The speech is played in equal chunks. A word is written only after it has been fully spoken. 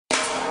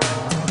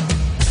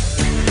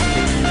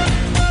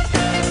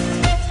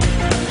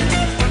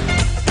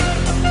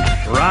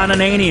Ron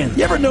Ananian.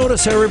 You ever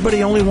notice how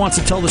everybody only wants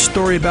to tell the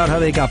story about how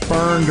they got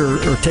burned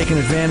or taken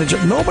advantage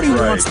of? Nobody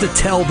wants to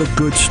tell the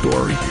good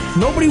story.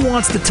 Nobody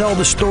wants to tell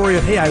the story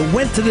of, hey, I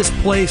went to this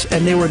place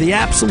and they were the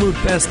absolute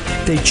best.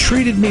 They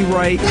treated me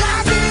right.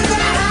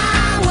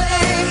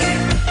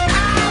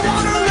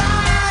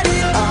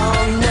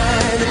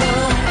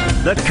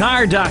 The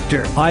Car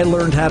Doctor. I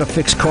learned how to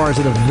fix cars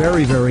at a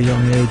very, very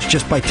young age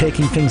just by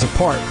taking things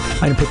apart.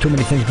 I didn't put too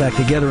many things back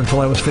together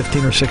until I was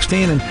 15 or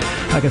 16, and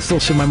I can still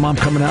see my mom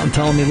coming out and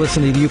telling me,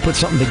 listen, either you put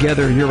something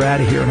together or you're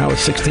out of here, and I was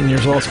 16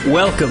 years old.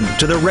 Welcome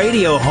to the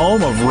radio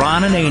home of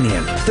Ron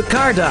Ananian, the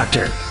Car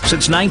Doctor.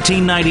 Since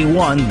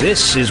 1991,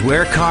 this is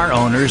where car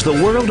owners the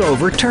world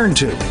over turn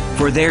to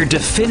for their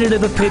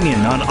definitive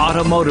opinion on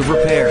automotive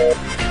repair.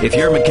 If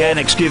your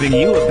mechanic's giving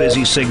you a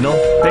busy signal,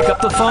 pick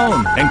up the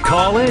phone and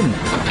call in.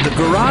 The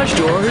garage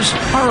doors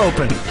are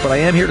open. But I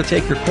am here to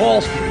take your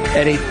calls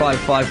at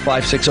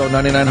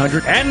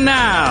 855-560-9900. And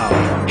now,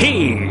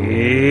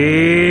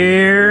 here's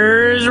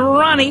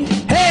Ronnie.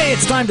 Hey,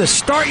 it's time to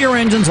start your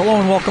engines. Hello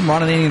and welcome.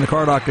 Ron Ananian, the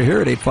Car Doctor, here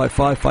at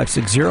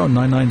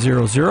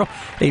 855-560-9900.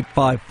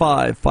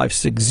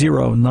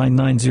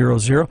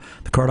 855-560-9900.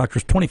 The Car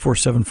Doctor's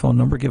 24/7 phone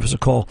number. Give us a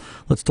call.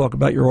 Let's talk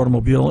about your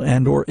automobile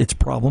and or its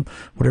problem,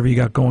 whatever you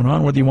got going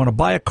on, whether you want to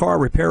buy a car,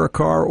 repair a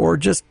car, or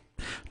just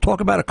talk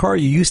about a car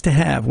you used to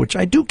have, which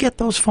I do get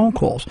those phone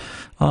calls.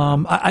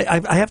 I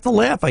have to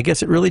laugh. I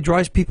guess it really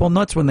drives people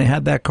nuts when they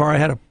had that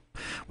car.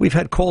 We've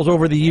had calls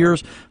over the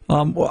years.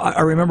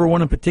 I remember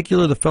one in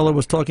particular. The fellow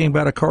was talking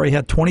about a car he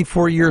had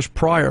 24 years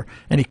prior,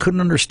 and he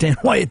couldn't understand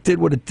why it did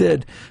what it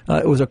did.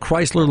 It was a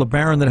Chrysler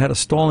LeBaron that had a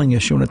stalling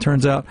issue, and it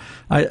turns out,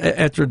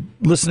 after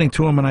listening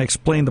to him, and I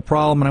explained the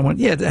problem, and I went,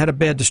 yeah, it had a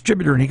bad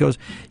distributor. And he goes,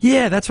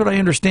 yeah, that's what I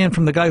understand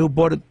from the guy who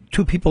bought it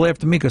 2 people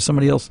after me, because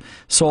somebody else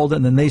sold it,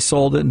 and then they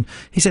sold it. And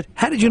he said,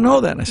 how did you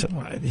know that? And I said,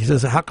 well, he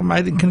says, how come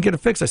I couldn't get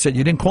it fixed? I said,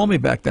 you didn't call me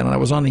back then, and I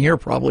was on the air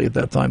probably at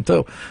that time,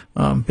 too.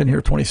 Been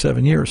here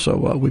 27 years, so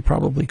we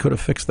probably could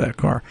have fixed that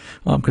car,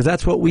 because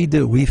that's what we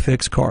do. We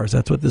fix cars.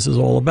 That's what this is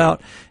all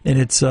about in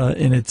its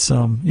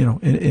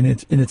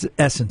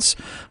essence.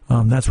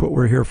 That's what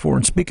we're here for.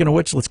 And speaking of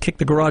which, let's kick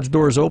the garage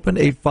doors open.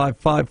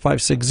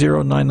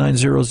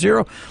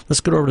 855-560-9900. Let's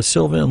get over to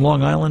Silva in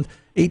Long Island.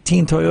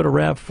 18 Toyota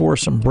RAV4.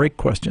 Some brake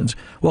questions.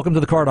 Welcome to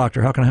the Car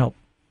Doctor. How can I help?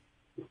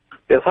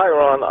 Yes, hi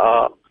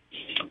Ron.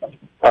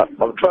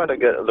 I'm trying to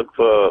look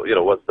for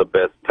what's the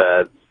best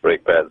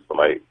brake pads for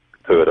my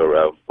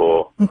Toyota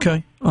RAV4.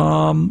 Okay.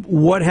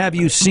 What have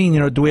you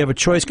seen? Do we have a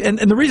choice? And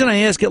the reason I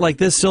ask it like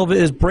this, Silva,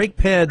 is brake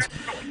pads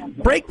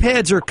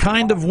are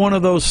kind of one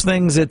of those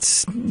things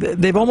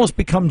they've almost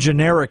become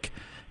generic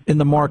in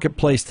the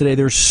marketplace today.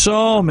 There's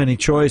so many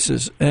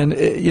choices, and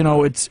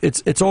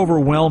it's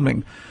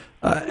overwhelming.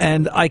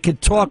 And I could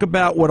talk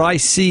about what I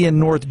see in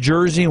North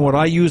Jersey and what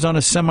I use on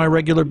a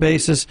semi-regular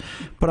basis,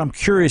 but I'm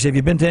curious, have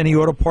you been to any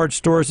auto parts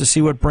stores to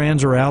see what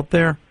brands are out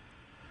there?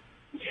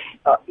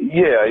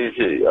 Yeah, I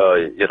usually,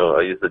 I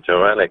use the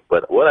Germanic,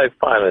 but what I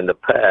find in the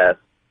past,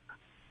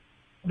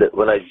 that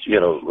when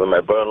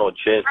my burn oil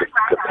changed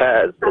the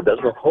pads, it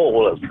doesn't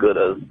hold as good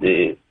as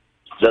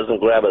doesn't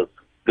grab as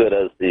good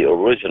as the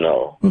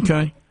original.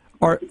 Okay.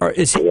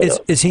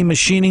 Is he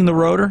machining the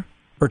rotor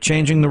or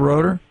changing the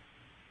rotor?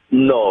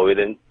 No, we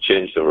didn't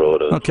change the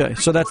rotor. Okay,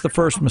 so that's the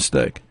first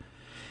mistake.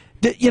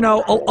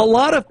 A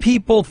lot of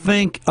people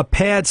think a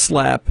pad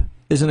slap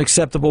is an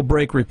acceptable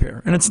brake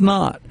repair, and it's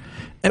not.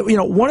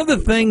 One of the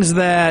things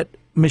that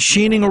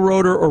machining a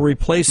rotor or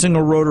replacing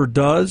a rotor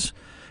does,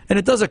 and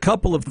it does a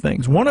couple of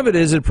things. One of it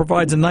is it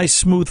provides a nice,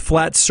 smooth,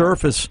 flat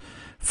surface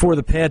for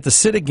the pad to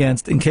sit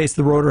against in case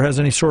the rotor has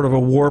any sort of a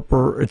warp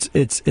or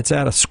it's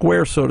at a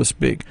square, so to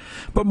speak.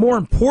 But more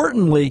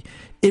importantly,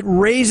 it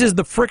raises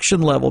the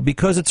friction level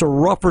because it's a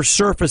rougher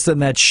surface than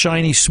that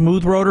shiny,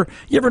 smooth rotor.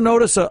 You ever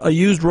notice a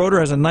used rotor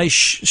has a nice,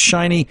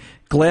 shiny,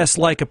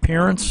 glass-like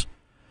appearance?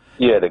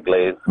 Yeah, the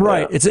glaze.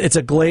 Right. Yeah. It's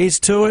a glaze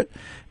to it.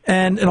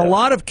 And in a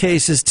lot of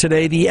cases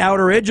today, the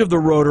outer edge of the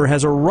rotor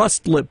has a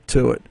rust lip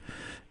to it.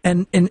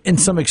 And in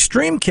some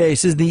extreme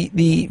cases,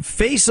 the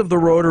face of the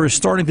rotor is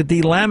starting to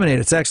delaminate.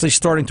 It's actually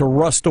starting to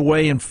rust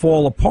away and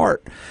fall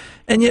apart.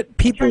 And yet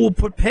people will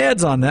put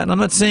pads on that. And I'm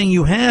not saying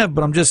you have,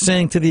 but I'm just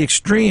saying to the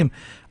extreme,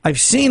 I've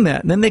seen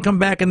that. And then they come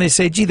back and they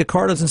say, gee, the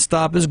car doesn't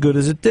stop as good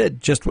as it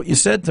did. Just what you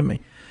said to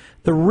me.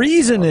 The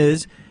reason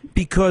is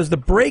because the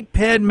brake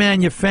pad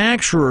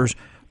manufacturers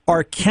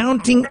are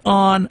counting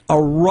on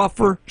a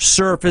rougher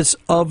surface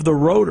of the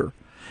rotor.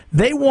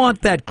 They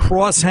want that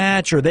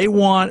crosshatch, or they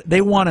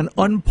want an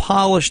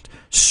unpolished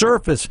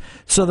surface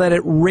so that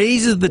it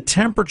raises the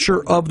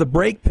temperature of the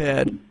brake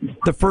pad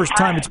the first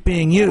time it's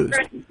being used.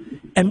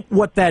 And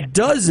what that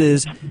does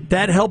is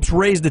that helps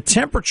raise the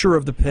temperature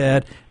of the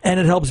pad, and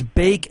it helps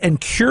bake and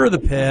cure the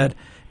pad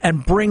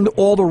and bring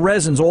all the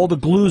resins, all the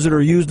glues that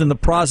are used in the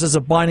process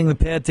of binding the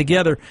pad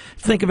together.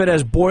 Think of it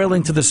as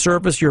boiling to the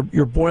surface. You're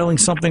boiling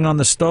something on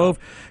the stove.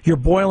 You're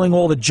boiling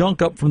all the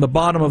junk up from the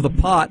bottom of the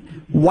pot,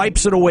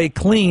 wipes it away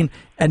clean,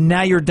 and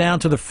now you're down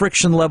to the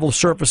friction level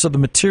surface of the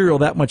material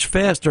that much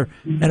faster,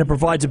 and it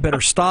provides a better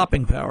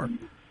stopping power.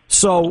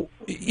 So,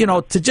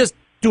 to just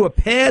do a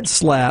pad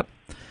slap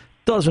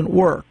doesn't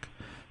work.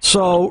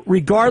 So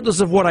regardless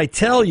of what I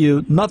tell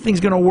you, nothing's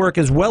going to work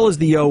as well as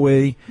the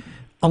OE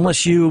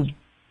unless you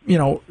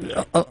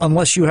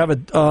have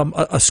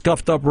a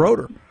scuffed up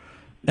rotor.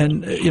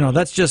 And,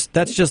 that's just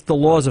the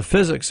laws of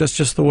physics. That's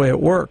just the way it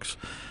works.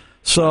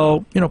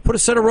 So, put a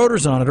set of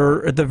rotors on it,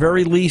 or at the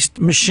very least,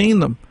 machine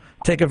them.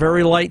 Take a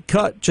very light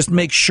cut. Just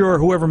make sure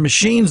whoever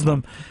machines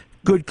them,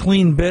 good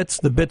clean bits,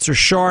 the bits are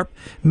sharp.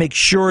 Make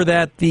sure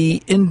that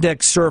the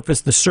index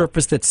surface, the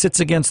surface that sits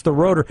against the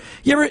rotor.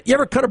 You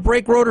ever cut a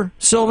brake rotor,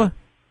 Silva?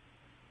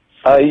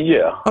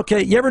 Yeah.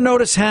 Okay, you ever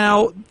notice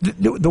how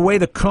the way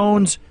the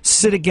cones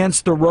sit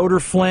against the rotor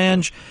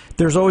flange,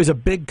 there's always a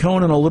big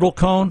cone and a little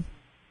cone?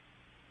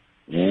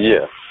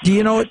 Yeah. Do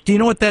you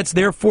know what that's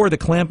there for, the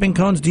clamping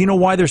cones? Do you know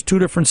why there's two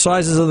different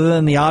sizes other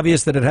than the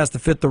obvious that it has to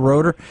fit the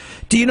rotor?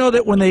 Do you know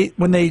that when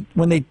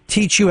they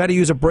teach you how to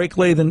use a brake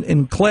lathe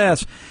in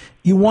class,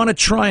 you want to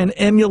try and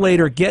emulate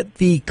or get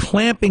the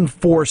clamping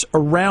force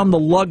around the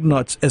lug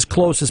nuts as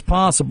close as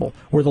possible,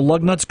 where the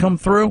lug nuts come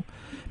through?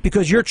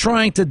 Because you're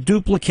trying to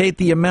duplicate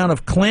the amount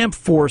of clamp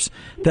force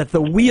that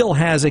the wheel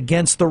has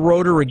against the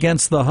rotor,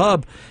 against the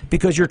hub,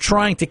 because you're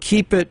trying to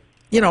keep it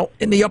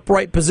in the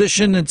upright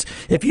position.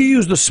 If you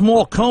use the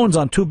small cones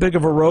on too big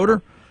of a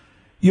rotor,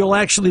 you'll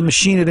actually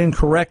machine it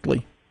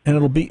incorrectly,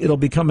 and it'll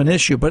become an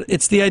issue. But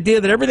it's the idea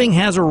that everything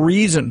has a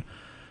reason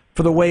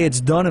for the way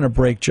it's done in a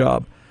brake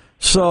job.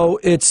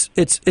 So it's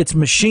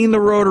machine the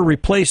rotor,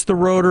 replace the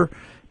rotor,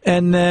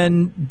 and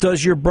then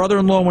does your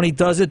brother-in-law, when he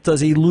does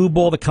he lube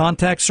all the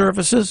contact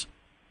surfaces?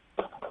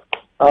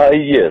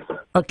 Yes.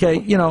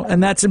 Okay,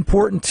 and that's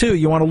important too.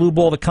 You want to lube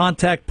all the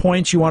contact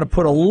points. You want to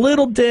put a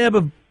little dab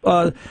of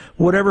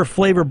whatever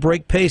flavor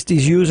brake paste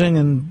he's using,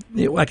 and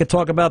I could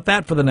talk about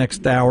that for the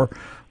next hour.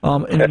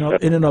 In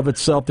and of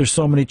itself, there's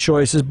so many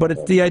choices, but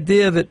it's the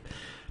idea that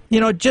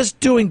just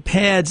doing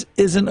pads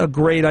isn't a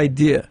great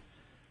idea.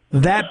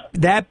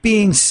 That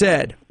being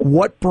said,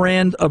 what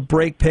brand of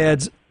brake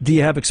pads do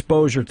you have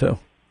exposure to?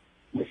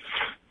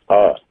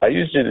 I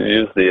usually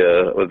use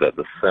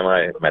the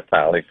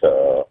semi-metallic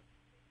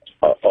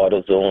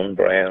AutoZone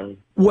brand.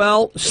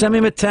 Well,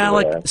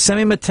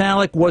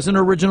 semi-metallic wasn't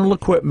original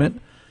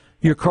equipment.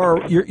 Your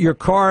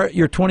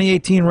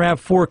 2018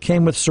 RAV4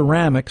 came with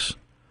ceramics,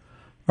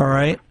 all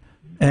right?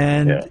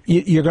 And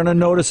you're going to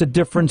notice a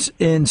difference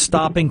in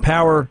stopping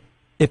power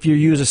if you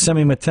use a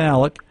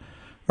semi-metallic,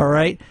 all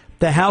right?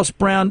 The house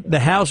brand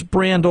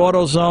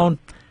AutoZone,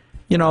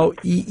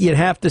 you'd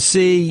have to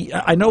see.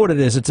 I know what it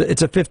is. It's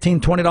a $15,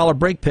 $20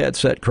 brake pad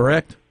set,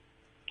 correct?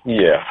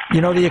 Yeah.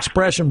 You know the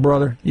expression,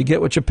 brother. You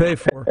get what you pay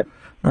for.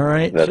 All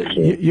right? So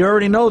you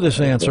already know this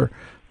answer.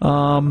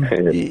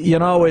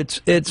 It's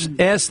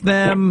ask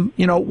them,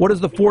 what does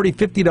the $40,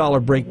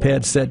 $50 brake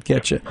pad set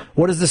get you?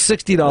 What does the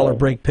 $60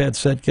 brake pad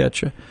set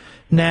get you?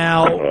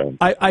 Now,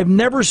 I've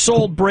never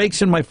sold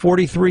brakes in my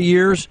 43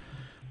 years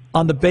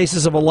on the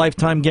basis of a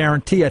lifetime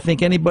guarantee. I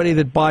think anybody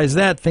that buys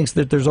that thinks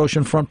that there's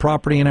oceanfront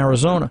property in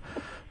Arizona.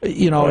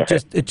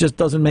 It just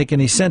doesn't make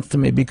any sense to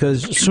me,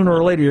 because sooner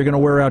or later you're going to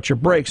wear out your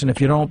brakes, and if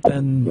you don't,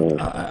 then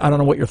I don't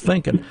know what you're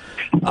thinking.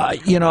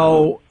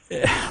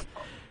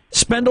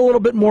 Spend a little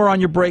bit more on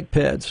your brake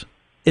pads.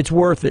 It's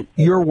worth it.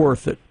 You're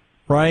worth it,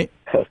 right?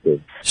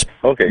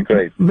 Okay,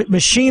 great.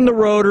 Machine the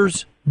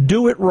rotors.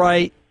 Do it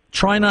right.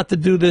 Try not to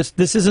do this.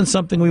 This isn't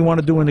something we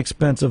want to do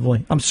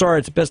inexpensively. I'm sorry.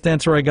 It's the best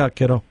answer I got,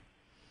 kiddo.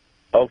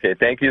 Okay,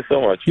 thank you so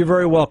much. You're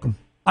very welcome.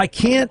 I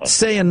can't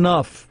say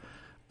enough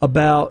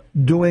about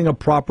doing a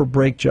proper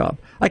brake job.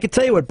 I can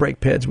tell you what brake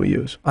pads we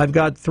use. I've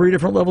got 3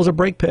 different levels of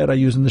brake pad I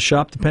use in the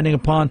shop, depending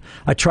upon,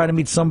 I try to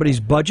meet somebody's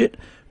budget,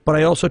 but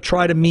I also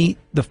try to meet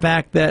the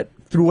fact that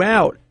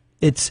throughout,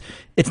 it's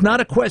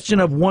not a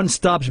question of one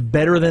stops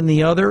better than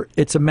the other.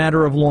 It's a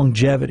matter of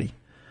longevity,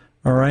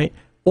 all right?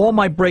 All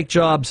my brake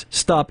jobs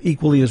stop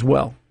equally as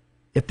well.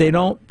 If they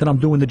don't, then I'm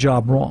doing the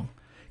job wrong.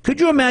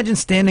 Could you imagine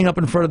standing up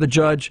in front of the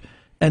judge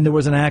and there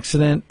was an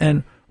accident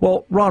and,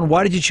 well, Ron,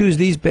 why did you choose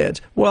these pads?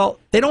 Well,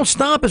 they don't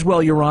stop as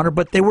well, Your Honor,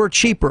 but they were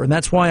cheaper, and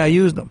that's why I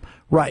used them.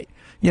 Right.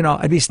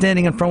 I'd be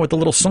standing in front with the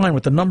little sign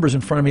with the numbers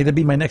in front of me. That'd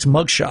be my next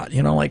mugshot,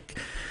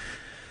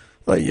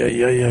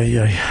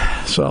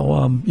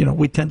 So,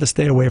 we tend to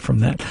stay away from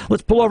that.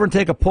 Let's pull over and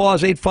take a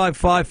pause.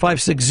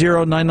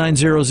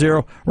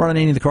 855-560-9900. Ron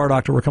Ananian, the Car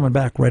Doctor. We're coming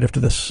back right after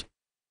this.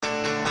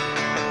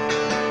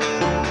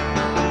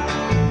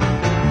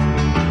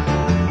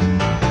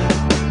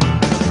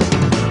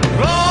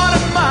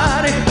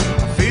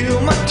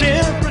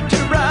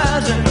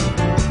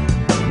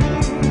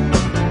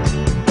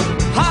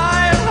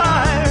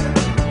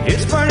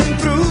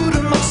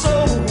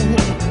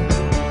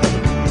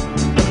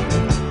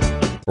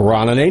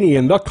 Ron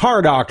Ananian, the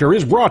Car Doctor,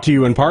 is brought to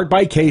you in part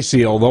by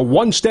K-Seal, the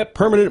one-step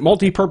permanent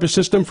multi-purpose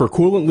system for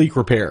coolant leak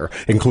repair,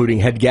 including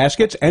head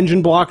gaskets,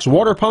 engine blocks,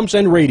 water pumps,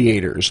 and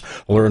radiators.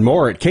 Learn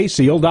more at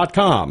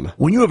kseal.com.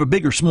 When you have a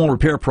big or small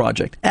repair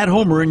project, at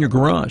home or in your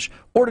garage,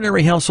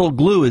 Ordinary Household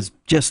Glue is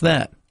just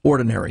that,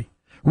 ordinary.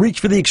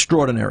 Reach for the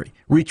extraordinary.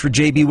 Reach for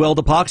J.B.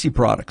 Weld epoxy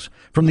products.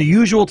 From the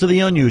usual to the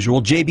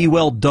unusual, J.B.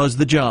 Weld does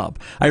the job.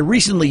 I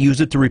recently used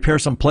it to repair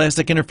some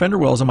plastic inner fender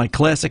wells on my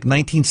classic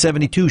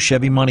 1972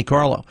 Chevy Monte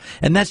Carlo.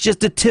 And that's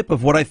just a tip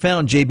of what I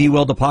found J.B.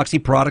 Weld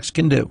epoxy products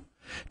can do.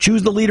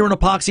 Choose the leader in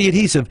epoxy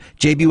adhesive.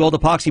 J.B. Weld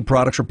epoxy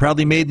products are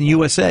proudly made in the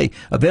USA.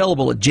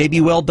 Available at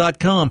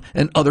jbweld.com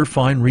and other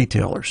fine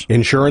retailers.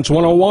 Insurance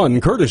 101,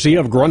 courtesy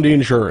of Grundy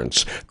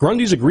Insurance.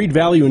 Grundy's agreed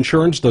value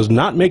insurance does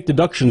not make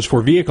deductions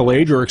for vehicle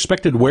age or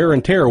expected wear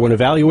and tear when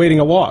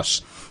evaluating a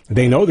loss.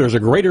 They know there's a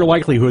greater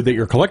likelihood that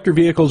your collector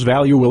vehicle's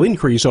value will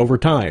increase over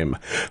time.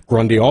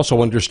 Grundy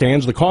also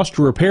understands the cost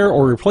to repair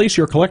or replace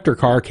your collector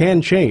car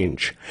can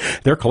change.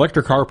 Their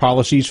collector car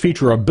policies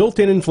feature a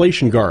built-in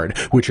inflation guard,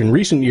 which in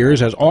recent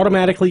years has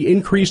automatically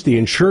increased the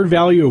insured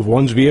value of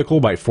one's vehicle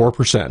by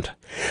 4%.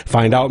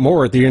 Find out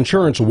more at the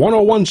Insurance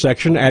 101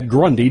 section at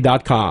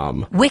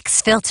Grundy.com.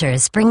 Wix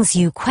Filters brings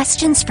you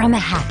Questions from a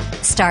Hat,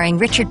 starring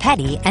Richard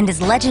Petty and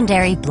his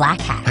legendary black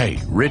hat. Hey,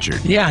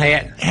 Richard. Yeah,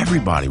 Hat.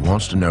 Everybody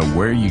wants to know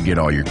where you get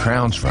all your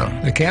crowns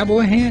from. The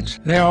cowboy hats?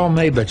 They're all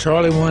made by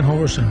Charlie One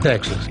Horse in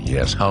Texas.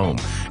 Yes, home.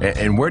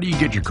 And where do you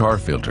get your car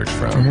filters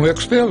from? From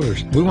Wix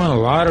Filters. We won a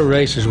lot of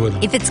races with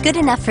them. If it's good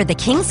enough for the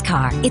King's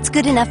car, it's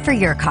good enough for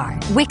your car.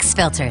 Wix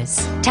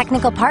Filters,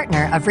 technical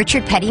partner of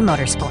Richard Petty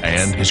Motorsports.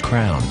 And his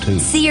crown, too.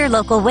 See your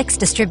local Wix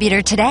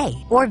distributor today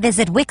or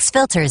visit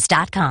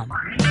wixfilters.com.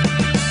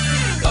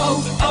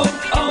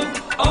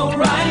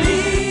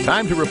 O'Reilly.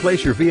 Time to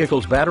replace your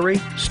vehicle's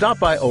battery? Stop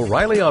by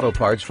O'Reilly Auto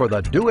Parts for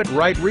the Do It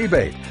Right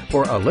rebate.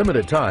 For a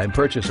limited time,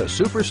 purchase a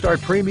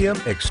Superstart Premium,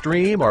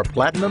 Extreme, or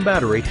Platinum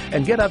battery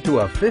and get up to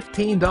a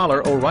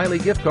 $15 O'Reilly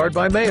gift card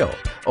by mail.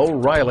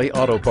 O'Reilly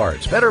Auto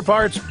Parts. Better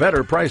parts,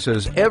 better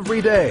prices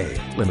every day.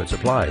 Limit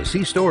supply.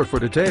 See store for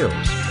details.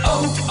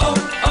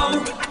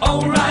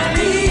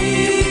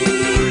 O'Reilly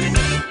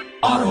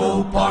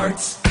Auto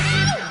Parts.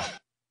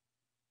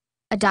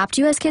 Adopt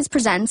US Kids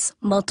presents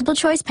Multiple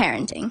Choice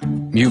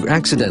Parenting. You've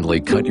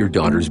accidentally cut your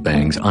daughter's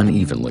bangs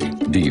unevenly.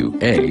 Do you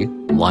A,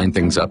 line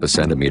things up a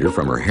centimeter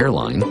from her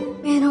hairline?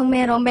 Man, oh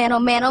man, oh man, oh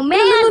man, oh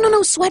man.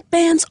 No.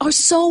 Sweatbands are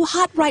so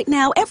hot right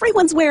now.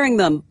 Everyone's wearing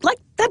them. Like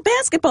that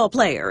basketball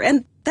player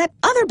and that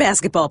other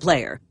basketball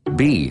player.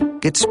 B,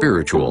 get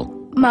spiritual.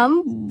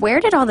 Mom, where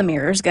did all the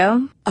mirrors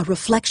go? A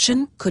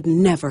reflection could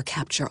never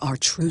capture our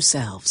true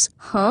selves.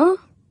 Huh?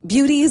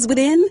 Beauty is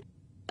within.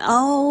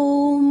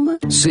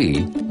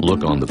 C,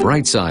 look on the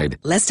bright side.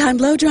 Less time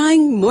blow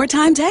drying, more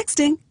time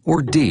texting.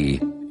 Or D,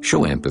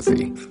 show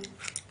empathy.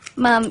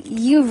 Mom,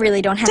 you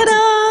really don't have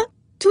Ta-da!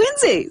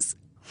 Twinsies!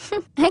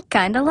 I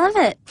kinda love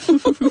it.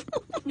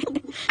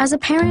 As a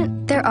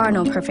parent, there are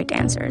no perfect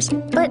answers.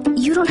 But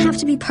you don't have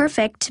to be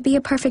perfect to be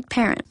a perfect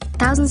parent.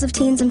 Thousands of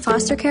teens in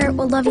foster care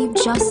will love you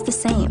just the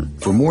same.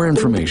 For more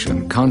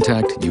information,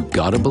 contact You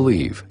Gotta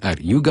Believe at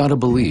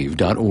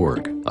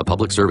yougottabelieve.org. A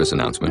public service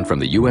announcement from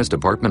the U.S.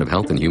 Department of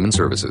Health and Human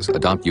Services,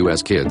 Adopt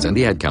U.S. Kids, and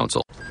the Ad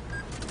Council.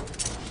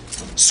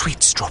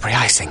 Sweet strawberry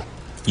icing.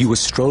 You were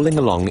strolling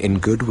along in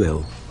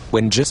Goodwill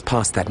when just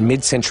past that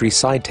mid-century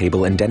side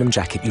table and denim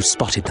jacket you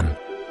spotted them,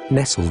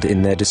 nestled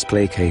in their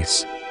display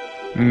case.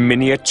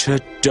 Miniature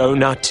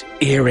donut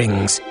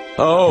earrings.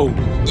 Oh,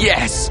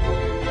 yes!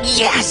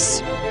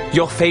 Yes!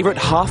 Your favorite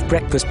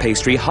half-breakfast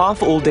pastry,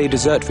 half-all-day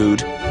dessert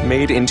food,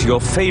 made into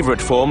your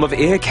favorite form of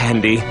ear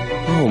candy.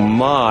 Oh,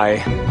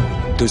 my.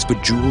 Those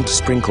bejeweled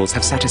sprinkles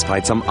have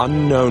satisfied some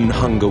unknown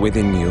hunger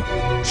within you.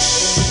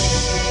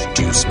 Shh.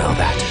 Do you smell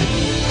that?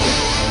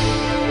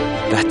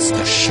 That's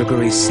the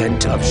sugary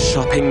scent of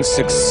shopping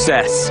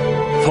success.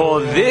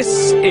 For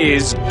this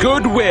is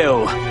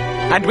Goodwill.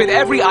 And with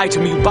every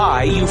item you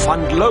buy, you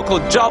fund local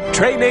job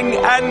training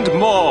and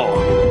more.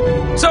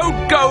 So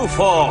go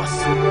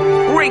forth.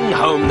 Bring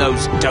home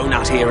those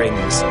donut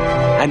earrings.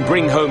 And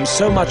bring home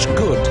so much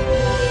good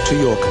to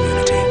your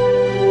community.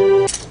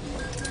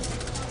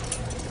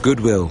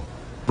 Goodwill.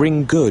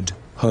 Bring good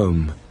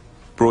home.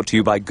 Brought to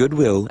you by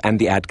Goodwill and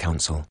the Ad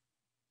Council.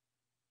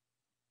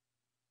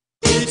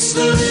 It's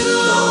the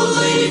little old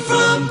lady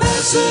from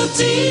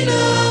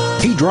Pasadena.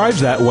 He drives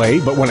that way,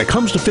 but when it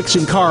comes to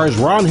fixing cars,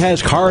 Ron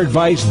has car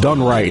advice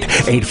done right.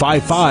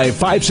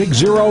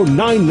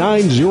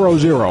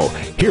 855-560-9900.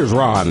 Here's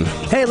Ron.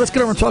 Hey, let's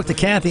get over and talk to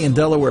Kathy in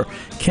Delaware.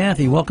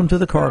 Kathy, welcome to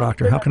the Car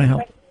Doctor. How can I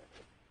help?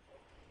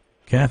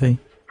 Kathy.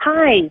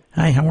 Hi.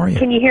 Hi, how are you?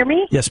 Can you hear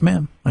me? Yes,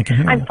 ma'am. I can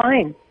hear you. I'm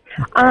fine.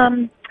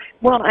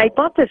 Well, I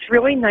bought this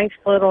really nice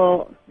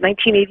little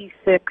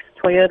 1986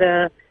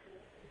 Toyota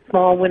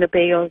small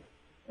Winnebago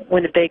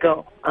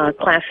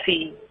Class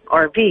C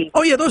RV.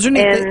 Oh, yeah, those are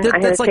neat.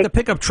 That's like the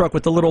pickup truck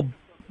with the little,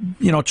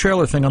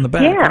 trailer thing on the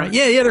back. Yeah. Right?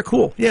 Yeah, they're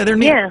cool. Yeah, they're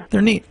neat. Yeah.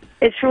 They're neat.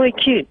 It's really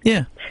cute.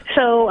 Yeah.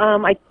 So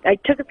I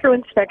took it through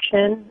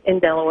inspection in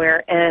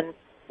Delaware, and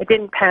it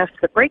didn't pass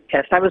the brake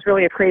test. I was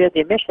really afraid of the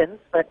emissions,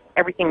 but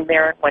everything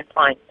there went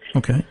fine.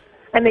 Okay.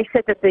 And they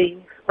said that the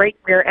right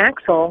rear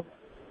axle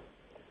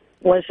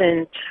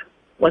wasn't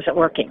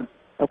working.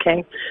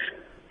 Okay.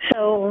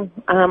 So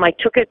I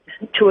took it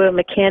to a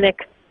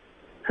mechanic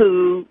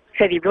who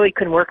said he really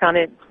couldn't work on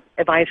it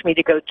advised me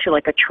to go to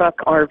like a truck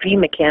RV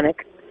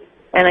mechanic,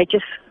 and I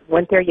just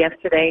went there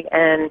yesterday,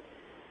 and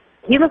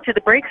he looked at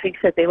the brakes. He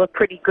said they look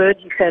pretty good.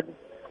 He said,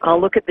 I'll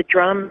look at the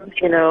drums,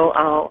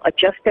 I'll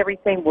adjust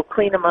everything, we'll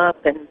clean them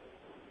up,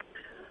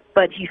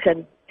 but he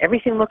said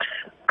everything looks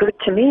good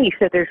to me. He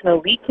said there's no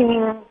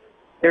leaking,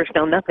 there's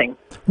no nothing.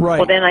 Right.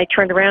 Well, then I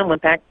turned around,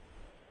 went back,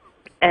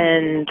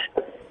 and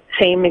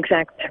same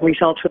exact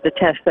results with the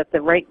test, that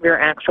the right rear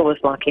axle is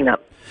locking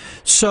up.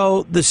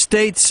 So the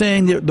state's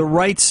saying that the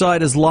right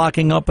side is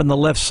locking up and the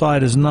left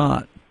side is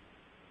not.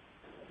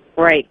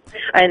 Right.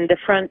 And the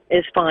front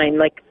is fine.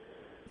 Like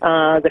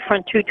the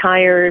front two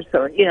tires,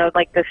 or,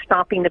 like the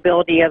stopping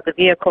ability of the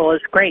vehicle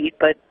is great,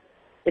 but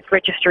it's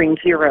registering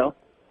 0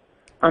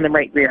 on the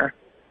right rear.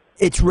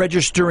 It's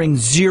registering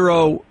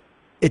 0.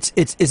 Is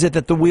it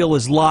that the wheel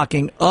is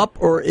locking up,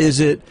 or is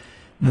it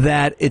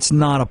that it's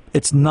not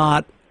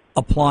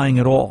applying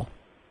at all?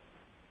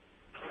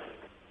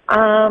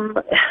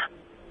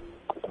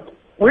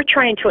 We're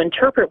trying to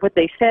interpret what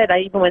they said. I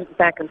even went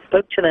back and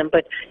spoke to them,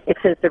 but it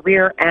says the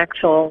rear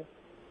axle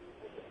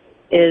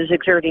is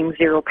exerting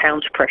 0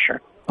 pounds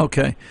pressure.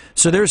 Okay,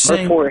 so they're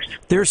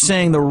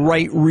saying the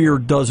right rear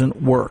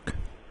doesn't work.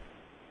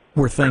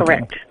 We're thinking.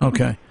 Correct.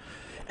 Okay.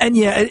 And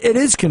yeah, it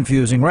is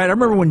confusing, right? I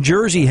remember when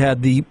Jersey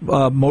had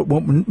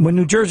when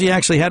New Jersey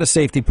actually had a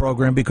safety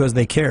program because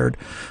they cared,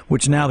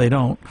 which now they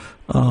don't.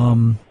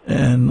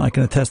 And I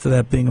can attest to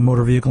that, being a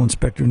motor vehicle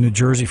inspector in New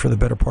Jersey for the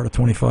better part of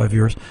 25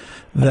 years.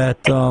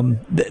 That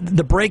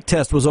the brake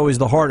test was always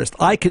the hardest.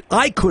 I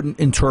couldn't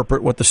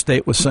interpret what the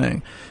state was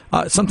saying.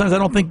 Sometimes I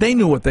don't think they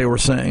knew what they were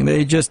saying.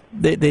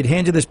 They'd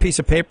hand you this piece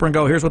of paper and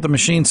go, "Here's what the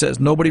machine says."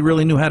 Nobody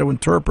really knew how to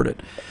interpret it.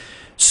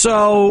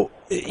 So,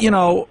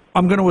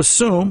 I'm going to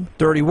assume,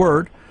 dirty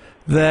word,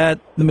 that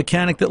the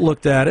mechanic that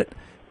looked at it,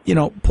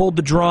 pulled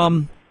the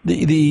drum,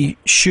 the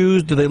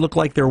shoes, do they look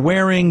like they're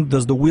wearing?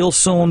 Does the wheel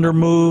cylinder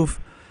move?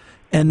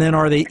 And then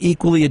are they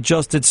equally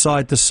adjusted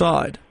side to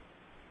side?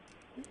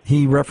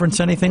 He reference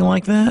anything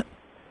like that?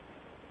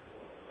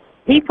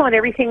 He thought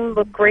everything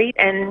looked great,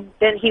 and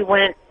then he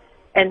went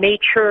and made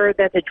sure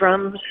that the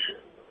drums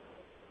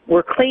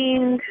were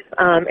cleaned,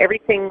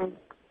 everything,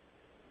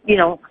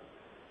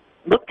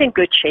 looked in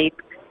good shape,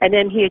 and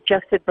then he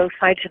adjusted both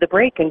sides of the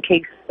brake in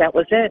case that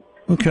was it.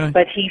 Okay.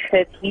 But he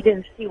said he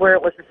didn't see where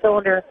it was a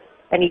cylinder,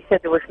 and he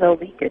said there was no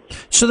leakage.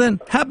 So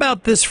then, how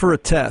about this for a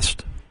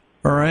test?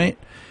 All right.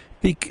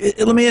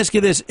 Let me ask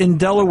you this: in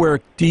Delaware,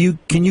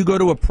 can you go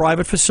to a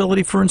private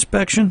facility for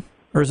inspection,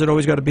 or has it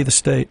always got to be the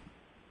state?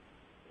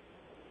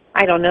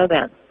 I don't know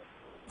that.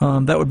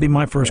 That would be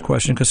my first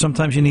question, because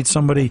sometimes you need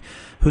somebody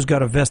who's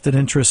got a vested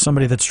interest,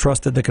 somebody that's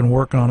trusted that can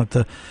work on it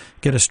to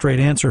get a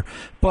straight answer.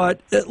 But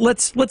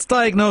let's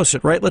diagnose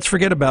it, right? Let's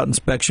forget about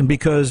inspection,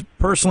 because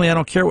personally I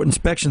don't care what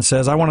inspection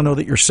says. I want to know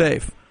that you're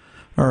safe,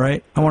 all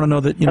right? I want to know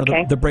that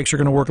the brakes are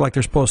going to work like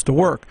they're supposed to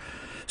work.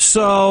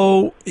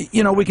 So,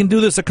 we can do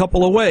this a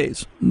couple of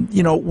ways.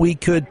 We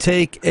could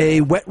take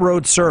a wet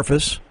road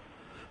surface,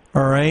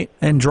 all right,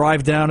 and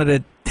drive down it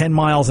at 10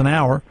 miles an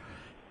hour,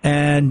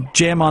 and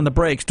jam on the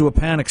brakes, do a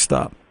panic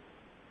stop.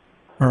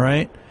 All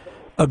right?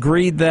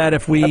 Agreed that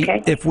if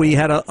we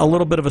had a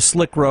little bit of a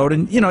slick road,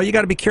 and you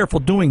got to be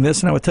careful doing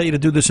this, and I would tell you to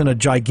do this in a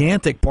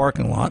gigantic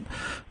parking lot,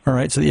 all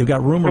right, so that you've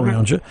got room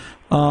around you.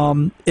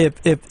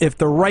 If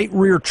the right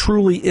rear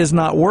truly is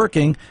not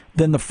working,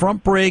 then the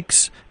front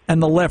brakes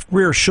and the left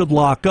rear should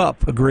lock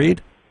up.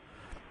 Agreed?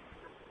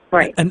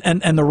 Right.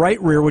 And the right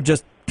rear would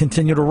just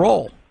continue to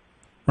roll.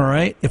 All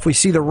right. If we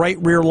see the right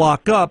rear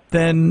lock up,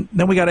 then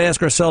we got to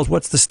ask ourselves,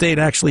 what's the state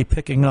actually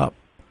picking up?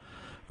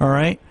 All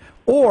right.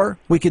 Or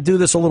we could do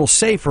this a little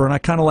safer, and I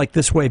kind of like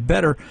this way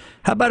better.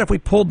 How about if we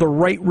pulled the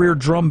right rear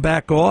drum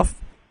back off,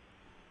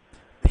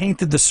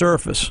 painted the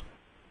surface?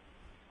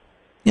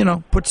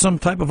 Put some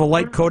type of a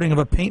light coating of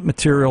a paint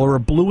material or a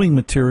bluing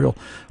material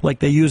like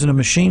they use in a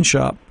machine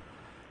shop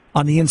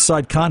on the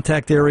inside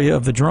contact area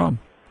of the drum.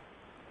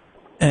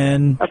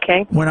 And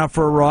went out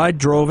for a ride,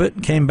 drove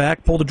it, came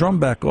back, pulled the drum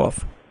back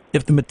off.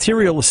 If the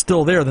material is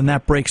still there, then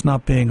that brake's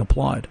not being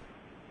applied.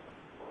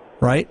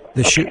 Right?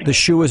 The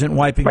shoe isn't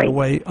wiping it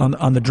away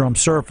on the drum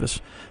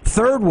surface.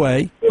 Third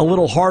way, a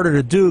little harder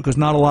to do because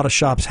not a lot of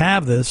shops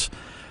have this,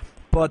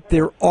 but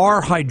there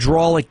are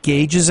hydraulic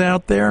gauges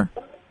out there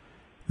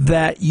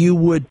that you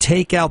would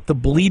take out the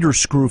bleeder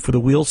screw for the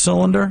wheel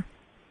cylinder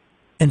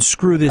and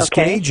screw this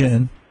gauge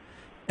in.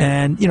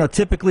 And,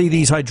 typically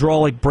these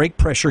hydraulic brake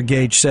pressure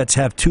gauge sets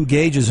have 2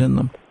 gauges in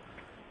them.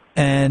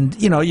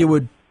 And, you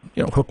would,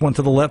 hook one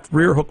to the left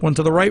rear, hook one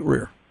to the right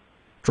rear.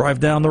 Drive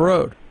down the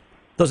road.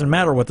 Doesn't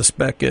matter what the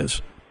spec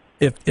is.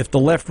 If the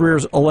left rear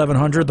is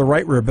 1100, the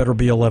right rear better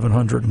be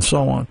 1100, and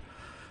so on.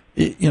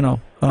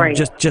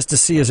 Just to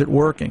see is it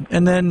working.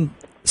 And then,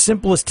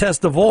 simplest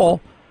test of all,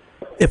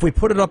 if we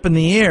put it up in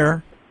the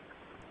air,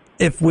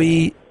 if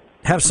we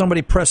have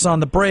somebody press on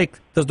the brake,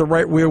 does the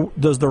right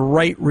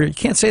rear, you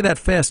can't say that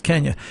fast,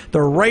 can you?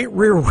 The right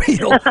rear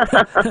wheel,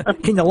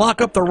 can you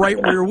lock up the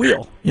right rear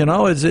wheel?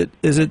 Does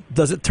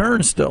it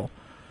turn still?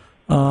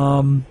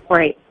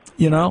 Right.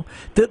 You know,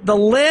 the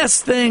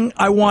last thing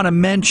I want to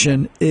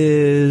mention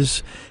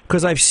is,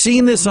 because I've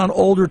seen this on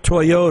older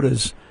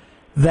Toyotas,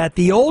 that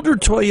the older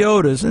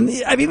Toyotas, and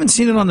I've even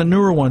seen it on the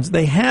newer ones,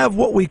 they have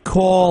what we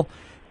call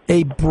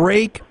a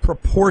brake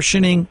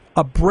proportioning,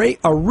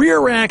 a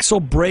rear axle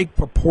brake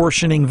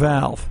proportioning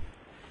valve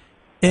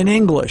in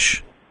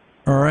English.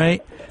 All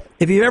right?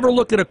 If you ever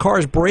look at a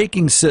car's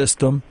braking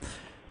system,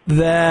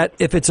 that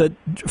if it's a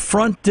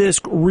front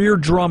disc rear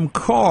drum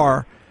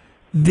car,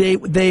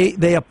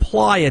 they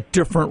apply at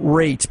different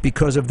rates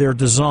because of their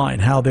design,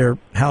 how they're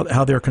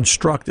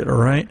constructed. All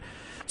right,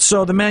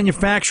 so the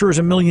manufacturers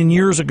a million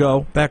years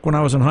ago, back when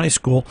I was in high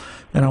school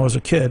and I was a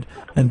kid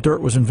and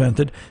dirt was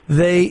invented,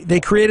 they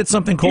created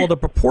something called a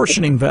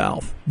proportioning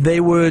valve.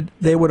 They would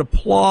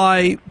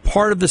apply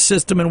part of the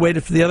system and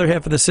waited for the other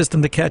half of the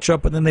system to catch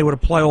up, and then they would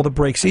apply all the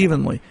brakes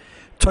evenly.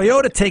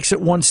 Toyota takes it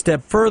one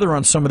step further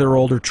on some of their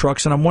older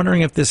trucks, and I'm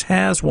wondering if this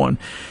has one.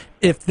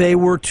 If they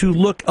were to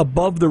look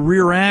above the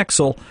rear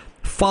axle,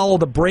 follow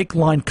the brake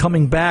line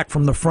coming back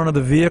from the front of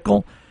the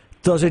vehicle,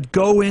 does it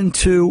go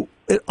into,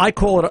 I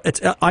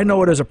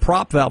know it as a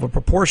prop valve, a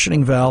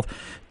proportioning valve.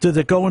 Does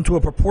it go into a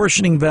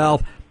proportioning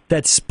valve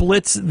that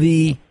splits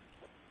the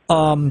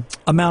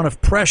amount of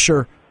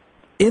pressure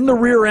in the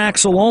rear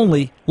axle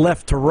only,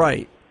 left to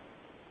right?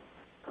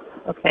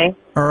 Okay.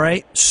 All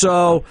right.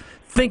 So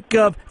think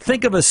of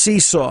a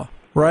seesaw,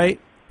 right?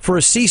 For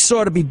a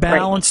seesaw to be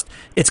balanced,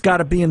 it's got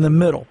to be in the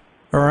middle.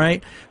 All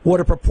right. What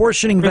a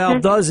proportioning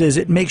valve does is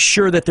it makes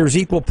sure that there's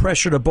equal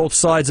pressure to both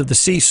sides of the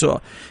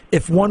seesaw.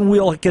 If one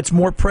wheel gets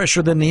more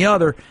pressure than the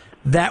other,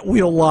 that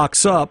wheel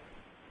locks up,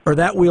 or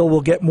that wheel will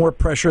get more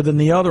pressure than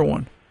the other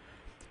one.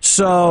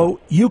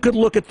 So you could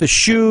look at the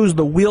shoes,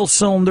 the wheel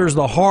cylinders,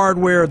 the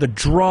hardware, the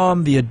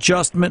drum, the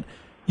adjustment.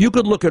 You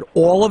could look at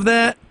all of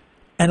that,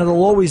 and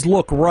it'll always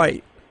look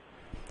right.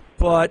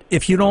 But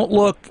if you don't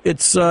look,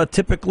 it's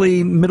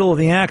typically middle of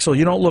the axle.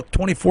 You don't look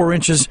 24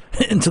 inches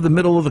into the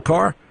middle of the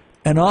car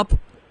and up,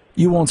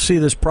 you won't see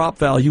this prop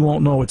valve. You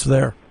won't know it's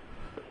there.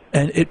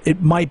 And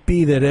it might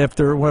be that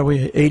after,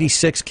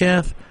 86,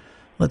 Kath?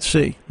 Let's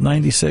see,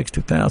 96,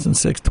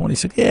 2006,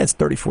 26. Yeah, it's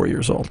 34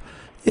 years old.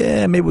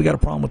 Yeah, maybe we got a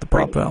problem with the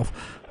prop valve.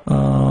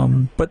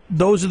 But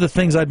those are the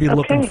things I'd be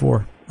looking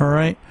for, all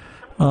right?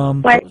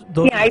 I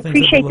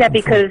appreciate that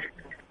because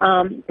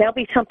that'll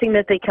be something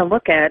that they can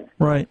look at.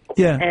 Right,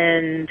 yeah.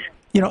 And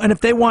and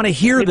if they want to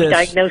hear this,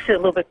 diagnose it a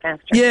little bit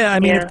faster. Yeah, I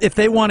mean, if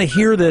they want to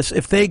hear this,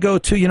 if they go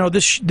to,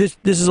 this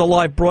is a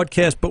live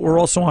broadcast, but we're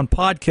also on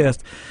podcast.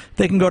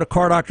 They can go to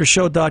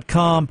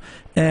cardoctorshow.com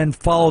and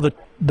follow the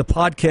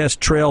podcast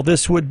trail.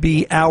 This would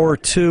be hour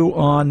 2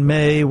 on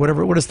May,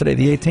 what is today,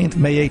 the 18th?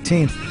 May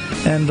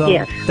 18th. And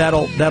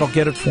that'll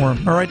get it for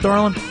them. All right,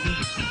 darling?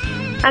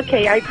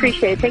 Okay, I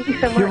appreciate it. Thank you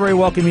so much. You're very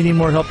welcome. You need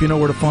more help, you know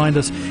where to find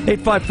us.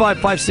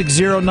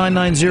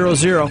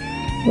 855-560-9900.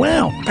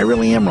 Wow, I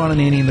really am Ron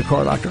Ananian, the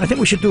Car Doctor. I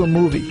think we should do a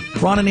movie.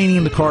 Ron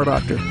Ananian, the Car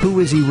Doctor. Who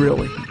is he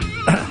really?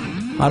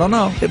 I don't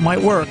know. It might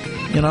work,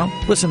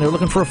 Listen, they're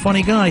looking for a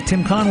funny guy.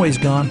 Tim Conway's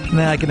gone.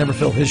 Nah, I can never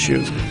fill his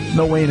shoes.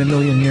 No way in a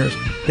million years.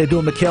 They do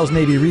a McHale's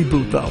Navy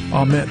reboot, though.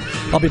 I'll admit.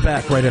 I'll be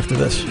back right after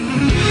this.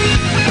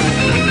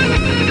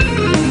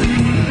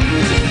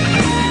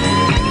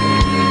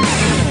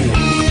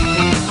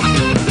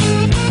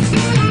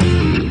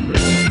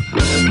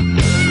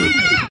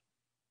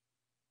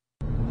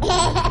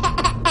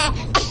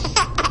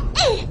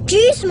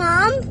 Juice,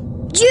 Mom!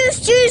 Juice,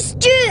 juice,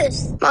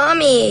 juice!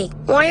 Mommy,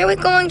 why are we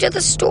going to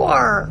the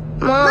store?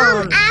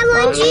 Mom, I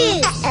want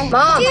juice!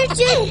 Mom! Juice,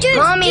 juice, juice!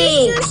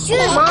 Mommy! Juice,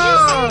 juice,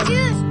 Mom! Juice,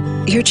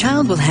 juice. Your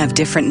child will have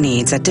different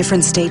needs at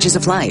different stages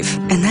of life,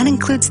 and that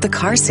includes the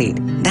car seat.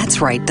 That's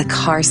right, the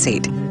car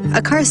seat.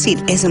 A car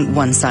seat isn't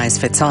one size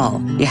fits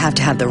all. You have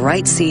to have the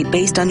right seat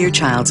based on your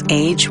child's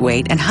age,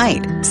 weight, and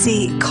height.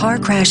 See, car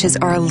crashes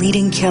are a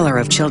leading killer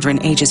of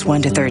children ages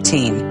 1 to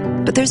 13.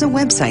 But there's a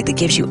website that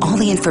gives you all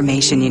the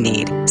information you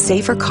need.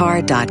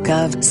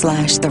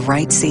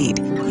 safercar.gov/the-right-seat.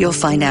 You'll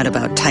find out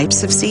about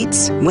types of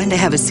seats, when to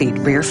have a seat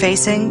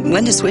rear-facing,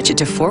 when to switch it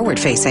to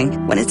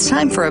forward-facing, when it's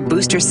time for a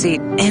booster seat,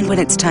 and when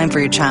it's time for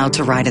your child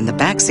to ride in the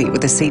back seat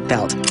with a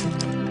seatbelt.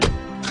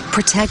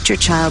 Protect your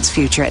child's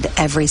future at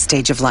every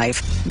stage of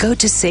life. Go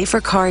to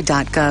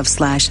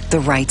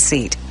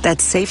safercar.gov/the-right-seat.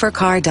 That's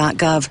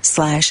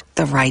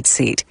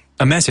safercar.gov/the-right-seat.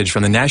 A message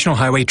from the National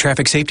Highway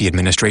Traffic Safety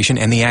Administration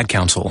and the Ad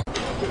Council.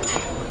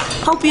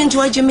 Hope you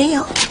enjoyed your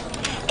meal.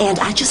 And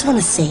I just want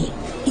to say,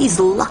 he's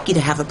lucky to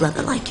have a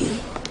brother like you.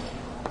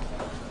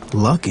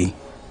 Lucky?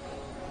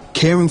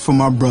 Caring for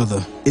my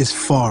brother is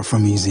far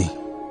from easy.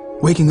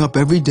 Waking up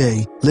every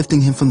day,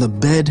 lifting him from the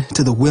bed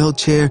to the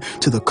wheelchair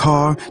to the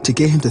car to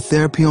get him to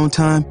therapy on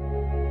time,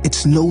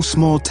 it's no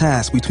small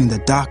task between the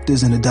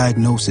doctors and the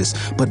diagnosis,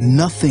 but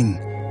nothing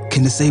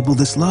can disable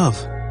this love.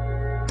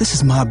 This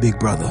is my big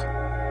brother.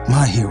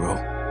 My hero.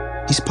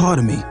 He's part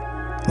of me,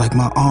 like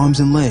my arms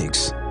and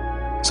legs.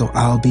 So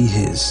I'll be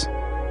his.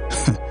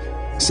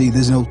 See,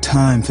 there's no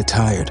time for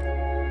tired.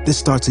 This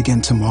starts again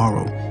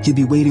tomorrow. He'll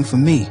be waiting for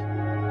me.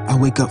 I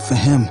wake up for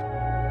him.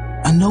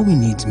 I know he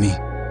needs me,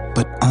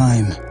 but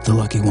I'm the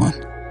lucky one.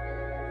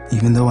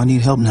 even though I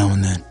need help now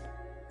and then.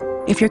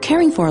 If you're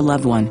caring for a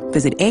loved one,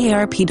 visit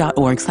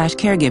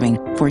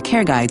aarp.org/caregiving for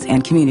care guides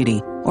and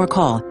community, or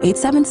call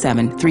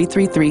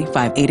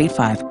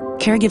 877-333-5885.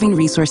 Caregiving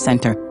Resource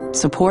Center.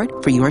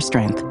 Support for your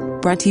strength.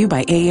 Brought to you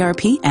by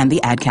AARP and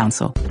the Ad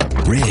Council.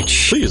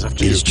 Rich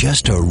is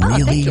just a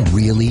really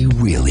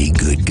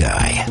good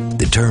guy.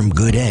 The term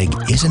good egg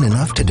isn't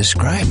enough to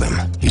describe him.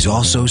 He's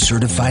also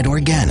certified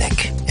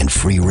organic and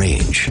free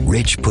range.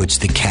 Rich puts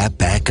the cap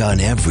back on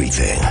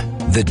everything.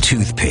 The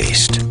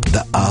toothpaste,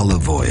 the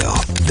olive oil,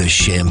 the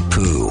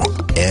shampoo,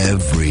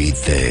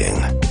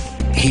 everything.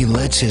 He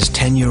lets his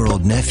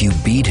 10-year-old nephew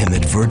beat him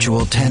at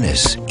virtual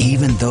tennis,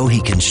 even though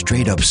he can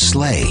straight up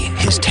slay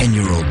his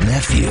 10-year-old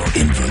nephew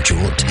in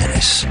virtual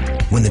tennis.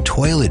 When the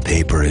toilet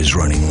paper is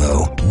running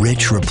low,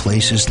 Rich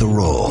replaces the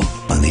roll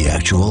on the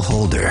actual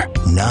holder,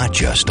 not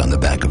just on the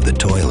back of the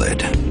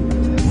toilet.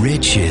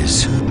 Rich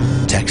is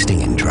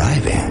texting and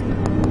driving.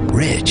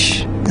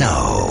 Rich?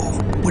 No.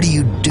 What are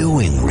you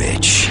doing,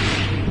 Rich?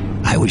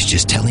 I was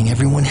just telling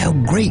everyone how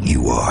great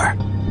you are.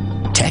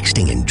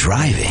 Texting and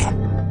driving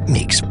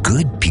makes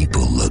good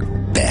people look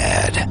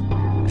bad.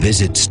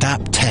 Visit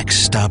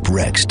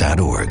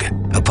StopTextStopWrecks.org.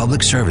 A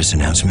public service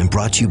announcement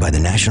brought to you by the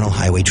National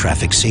Highway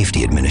Traffic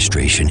Safety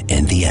Administration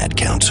and the Ad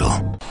Council.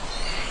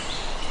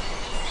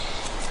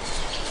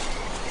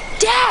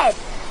 Dad!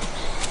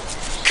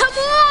 Come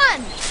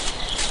on!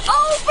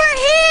 Over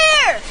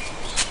here!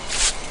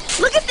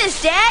 Look at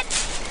this, Dad!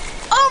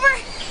 Over...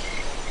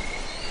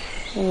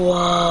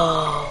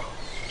 Whoa.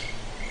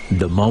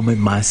 The moment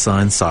my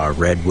son saw a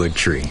redwood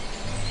tree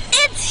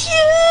It's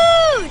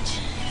huge!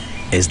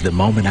 is the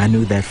moment I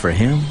knew that for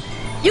him,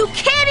 You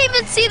can't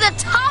even see the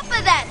top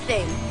of that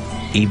thing!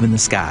 even the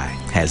sky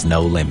has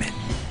no limit.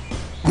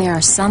 There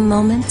are some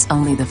moments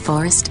only the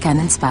forest can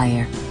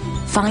inspire.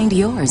 Find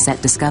yours at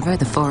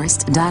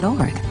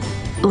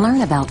discovertheforest.org.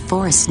 Learn about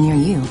forests near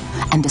you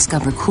and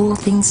discover cool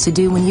things to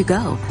do when you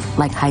go,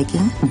 like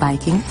hiking,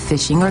 biking,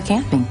 fishing, or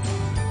camping.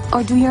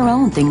 Or do your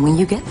own thing when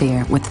you get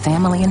there with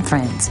family and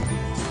friends.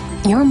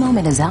 Your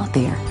moment is out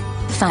there.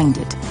 Find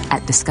it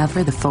at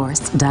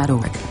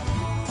discovertheforest.org.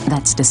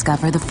 That's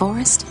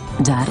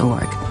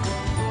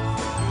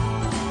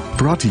discovertheforest.org.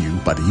 Brought to you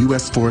by the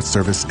U.S. Forest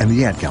Service and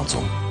the Ad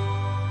Council.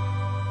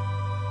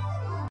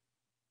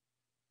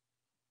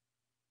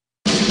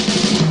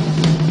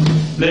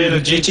 Little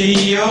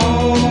GTO,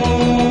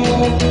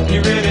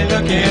 you really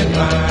looking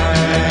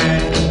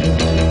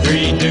fine.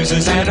 3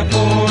 deuces and a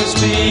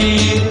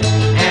 4-speed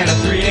and a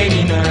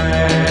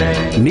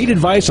 389. Need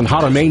advice on how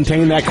to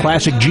maintain that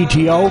classic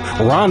GTO?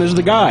 Ron is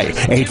the guy.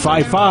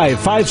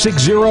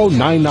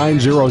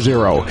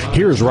 855-560-9900.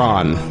 Here's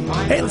Ron.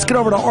 Hey, let's get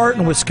over to Art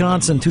in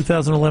Wisconsin,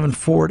 2011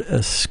 Ford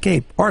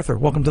Escape. Arthur,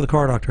 welcome to the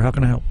Car Doctor. How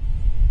can I help?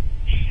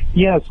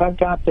 Yes, I've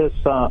got this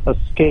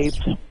Escape,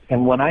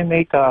 and when I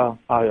make a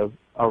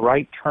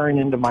right turn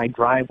into my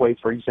driveway,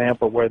 for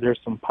example, where there's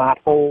some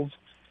potholes,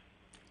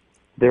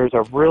 there's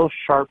a real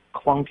sharp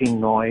clunking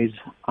noise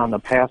on the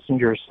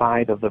passenger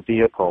side of the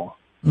vehicle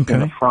in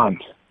the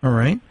front. All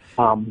right.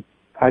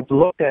 I've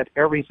looked at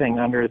everything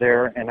under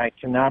there, and I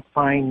cannot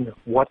find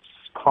what's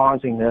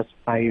causing this.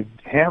 I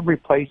have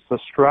replaced the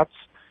struts,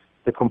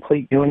 the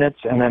complete units,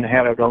 and then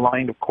had it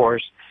aligned, of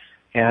course,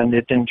 and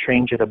it didn't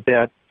change it a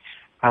bit.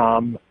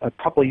 A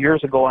couple of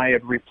years ago, I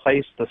had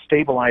replaced the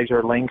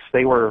stabilizer links.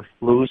 They were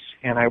loose,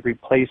 and I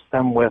replaced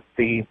them with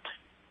the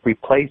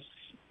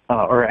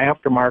or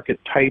aftermarket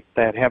type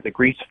that have the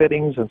grease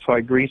fittings, and so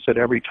I grease it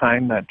every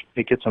time that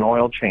it gets an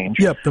oil change.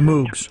 Yep, the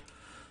Moogs.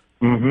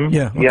 Mm-hmm.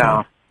 Yeah. Okay.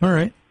 Yeah. All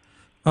right.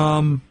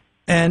 And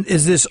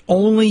is this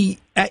only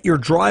at your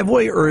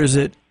driveway, or is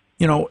it,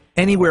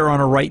 anywhere on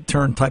a right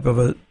turn type of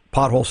a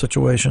pothole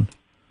situation?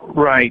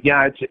 Right.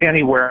 Yeah, it's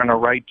anywhere on a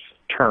right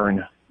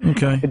turn.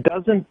 Okay. It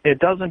doesn't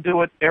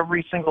do it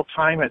every single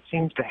time. It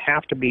seems to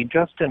have to be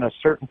just in a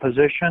certain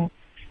position,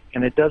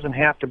 and it doesn't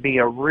have to be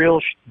a real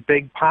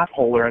big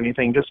pothole or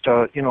anything. Just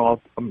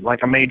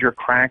like a major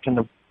crack in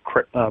the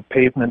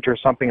pavement or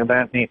something of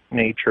that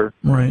nature.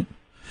 Right.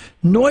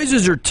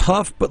 Noises are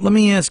tough, but let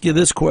me ask you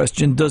this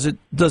question: is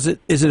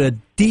it a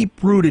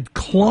deep-rooted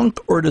clunk,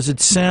 or does it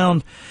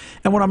sound?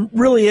 And what I'm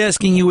really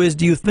asking you is,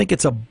 do you think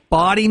it's a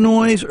body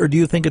noise, or do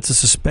you think it's a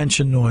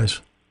suspension noise?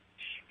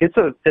 It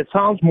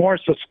sounds more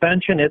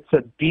suspension. It's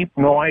a deep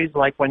noise,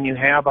 like when you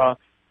have a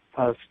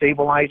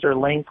stabilizer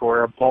link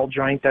or a ball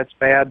joint that's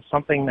bad,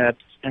 something that's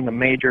in the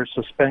major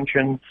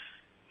suspension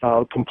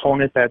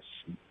component that's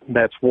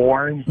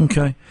worn.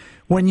 Okay.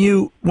 When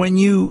you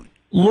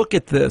look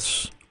at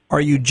this,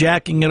 are you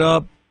jacking it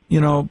up,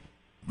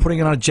 putting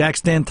it on a jack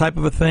stand type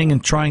of a thing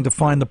and trying to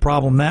find the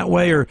problem that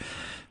way, or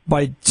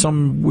by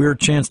some weird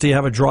chance do you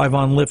have a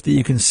drive-on lift that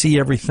you can see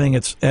everything?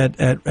 It's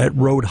at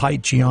road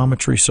height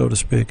geometry, so to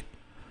speak.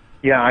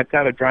 Yeah, I've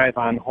got a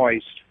drive-on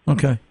hoist.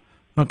 Okay,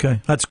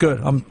 that's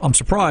good. I'm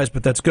surprised,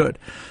 but that's good.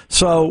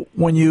 So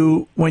when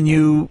you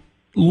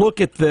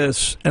look at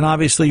this, and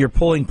obviously you're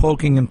pulling,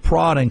 poking, and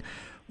prodding,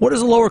 what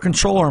does the lower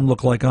control arm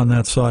look like on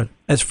that side,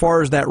 as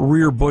far as that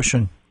rear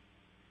bushing?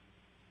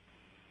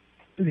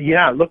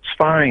 Yeah, it looks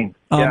fine.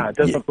 Yeah, it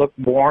doesn't look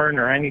worn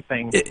or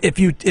anything. If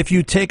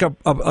you take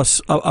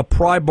a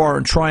pry bar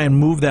and try and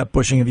move that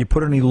bushing, have you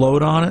put any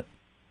load on it?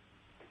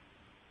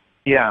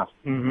 Yeah.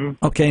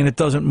 Mm-hmm. Okay, and it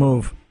doesn't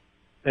move.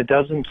 It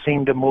doesn't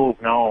seem to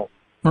move. No.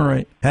 All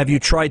right. Have you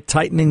tried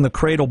tightening the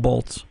cradle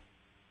bolts?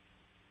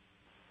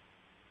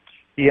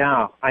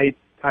 Yeah,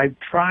 I've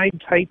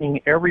tried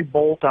tightening every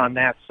bolt on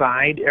that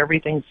side.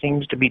 Everything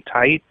seems to be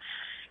tight.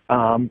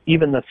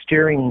 Even the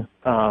steering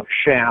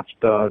shaft,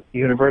 the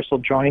universal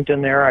joint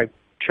in there, I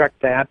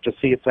checked that to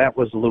see if that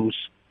was loose.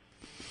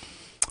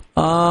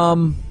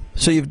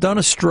 So you've done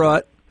a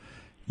strut.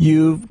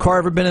 Car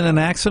ever been in an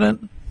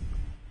accident?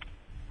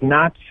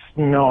 Not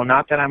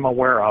that I'm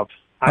aware of.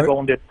 I've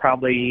owned it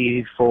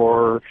probably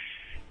for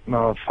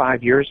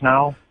 5 years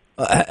now.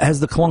 Has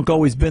the clunk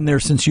always been there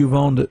since you've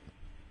owned it?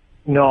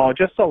 No,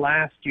 just the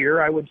last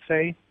year, I would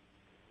say.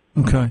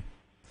 Okay.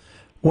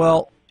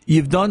 Well,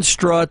 you've done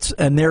struts,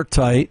 and they're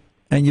tight,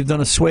 and you've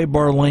done a sway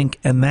bar link,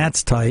 and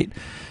that's tight.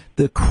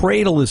 The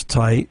cradle is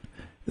tight.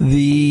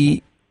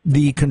 The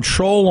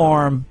control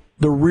arm,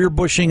 the rear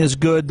bushing is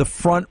good. The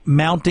front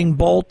mounting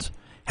bolt,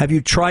 have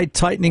you tried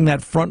tightening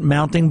that front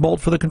mounting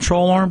bolt for the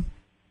control arm?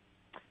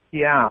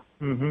 Yeah.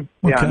 Mm-hmm.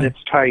 Yeah, Okay. and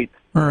it's tight.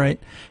 All right.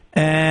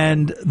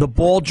 And the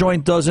ball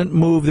joint doesn't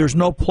move. There's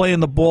no play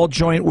in the ball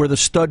joint where the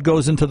stud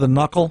goes into the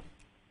knuckle?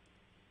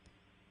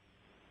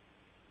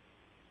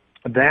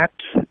 That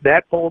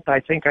bolt, I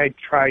think I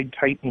tried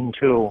tightening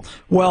too.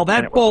 Well,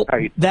 that bolt,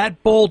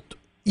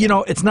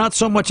 it's not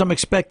so much I'm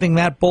expecting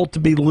that bolt to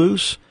be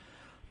loose,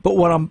 but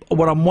what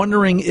I'm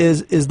wondering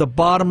is the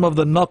bottom of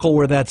the knuckle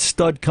where that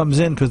stud comes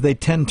in, because they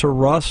tend to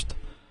rust.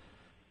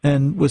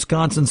 And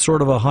Wisconsin's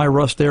sort of a high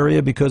rust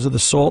area because of the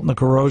salt and the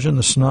corrosion,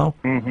 the snow.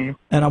 Mm-hmm.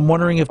 And I'm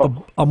wondering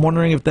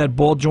if that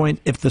ball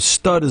joint, if the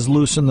stud is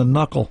loose in the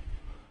knuckle,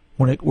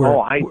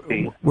 I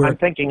see. I'm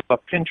thinking of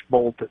a pinch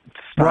bolt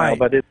style, Right.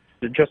 but it's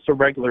just a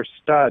regular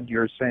stud.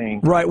 You're saying,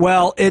 right?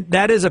 Well,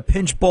 that is a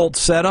pinch bolt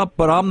setup,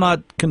 but I'm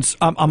not.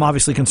 I'm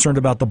obviously concerned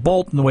about the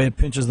bolt and the way it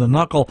pinches the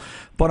knuckle.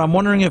 But I'm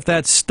wondering if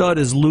that stud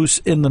is loose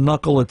in the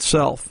knuckle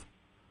itself.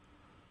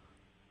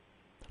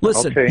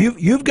 Listen, Okay.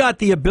 you've got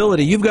the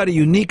ability. You've got a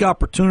unique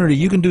opportunity.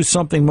 You can do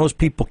something most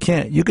people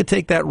can't. You could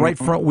take that right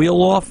front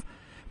wheel off,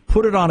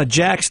 put it on a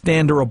jack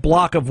stand or a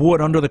block of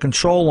wood under the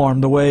control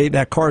arm the way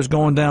that car's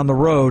going down the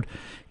road,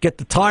 get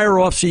the tire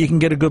off so you can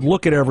get a good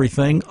look at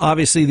everything.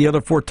 Obviously, the other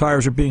 4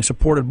 tires are being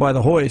supported by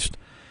the hoist,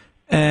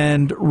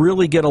 and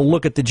really get a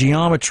look at the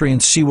geometry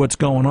and see what's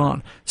going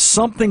on.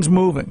 Something's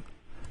moving.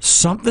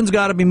 Something's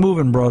got to be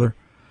moving, brother.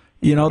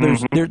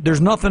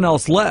 There's nothing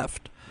else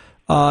left.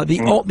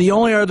 The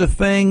only other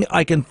thing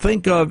I can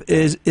think of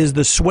is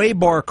the sway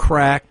bar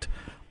cracked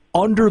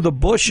under the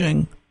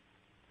bushing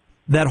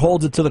that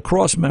holds it to the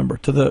cross member,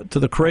 to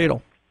the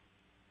cradle.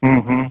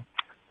 Mm-hmm.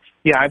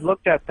 Yeah, I've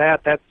looked at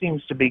that. That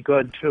seems to be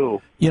good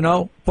too.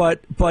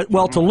 But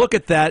to look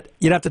at that,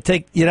 you'd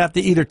have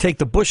to either take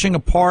the bushing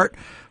apart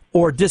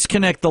or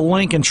disconnect the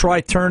link and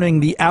try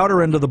turning the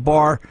outer end of the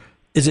bar.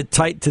 Is it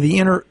tight to the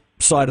inner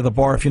side of the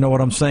bar? If you know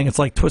what I'm saying, it's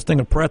like twisting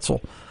a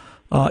pretzel.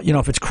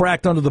 If it's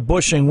cracked under the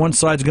bushing, one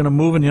side's going to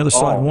move and the other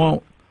side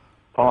won't.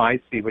 Oh, I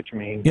see what you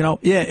mean.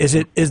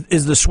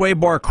 Is the sway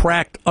bar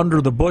cracked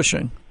under the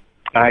bushing?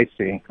 I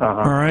see. Uh-huh.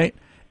 All right.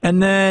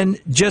 And then,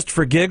 just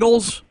for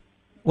giggles,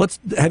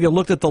 have you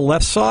looked at the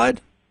left side?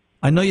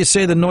 I know you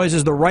say the noise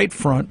is the right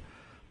front,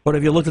 but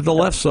have you looked at the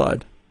left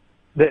side?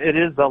 It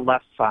is the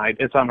left side.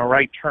 It's on the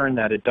right turn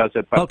that it does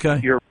it. But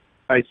Okay.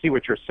 I see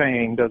what you're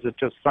saying. Does it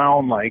just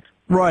sound like?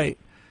 Right.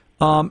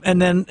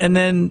 And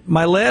then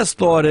my last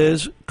thought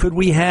is, could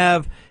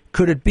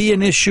it be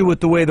an issue with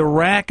the way the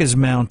rack is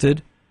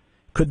mounted?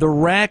 Could the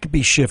rack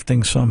be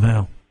shifting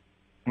somehow?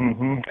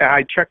 Mm-hmm.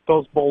 I checked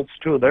those bolts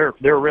too. They're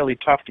really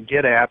tough to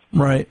get at.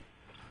 Right.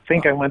 I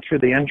think I went through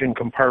the engine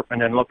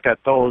compartment and looked at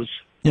those.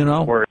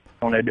 Where it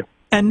mounted.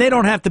 And they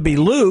don't have to be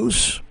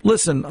loose.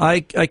 Listen,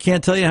 I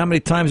can't tell you how many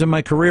times in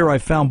my career I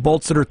found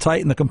bolts that are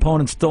tight and the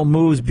component still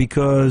moves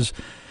because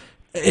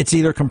it's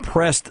either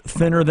compressed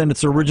thinner than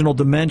its original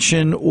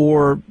dimension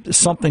or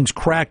something's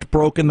cracked,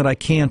 broken that I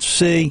can't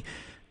see,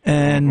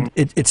 and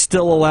it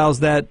still allows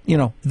that,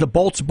 the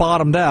bolt's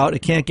bottomed out, it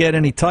can't get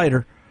any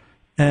tighter,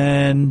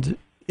 and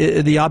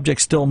the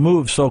object still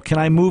moves. So can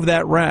I move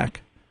that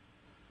rack?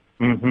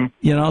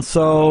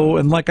 Mm-hmm.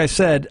 And like I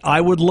said, I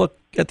would look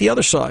at the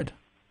other side.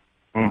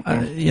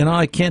 Mm-hmm.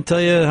 I can't tell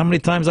you how many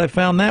times I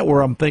found that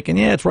where I'm thinking,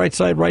 yeah, it's right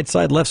side, left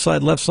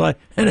side,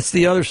 and it's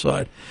the other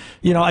side.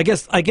 I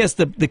guess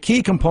the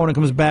key component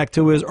comes back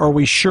to is, are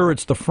we sure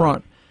it's the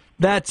front?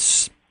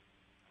 That's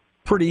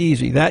pretty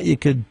easy. That you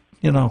could,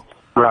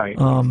 right.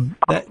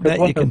 That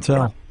you can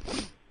tell.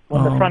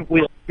 When the front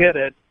wheels hit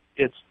it,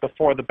 it's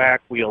before the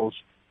back wheels.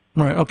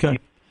 Right. Okay.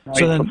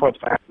 Before the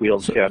back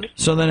wheels hit.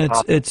 So then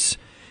it's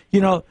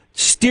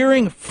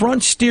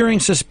front steering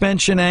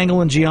suspension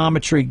angle and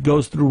geometry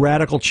goes through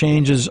radical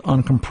changes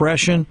on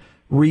compression,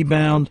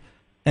 rebound,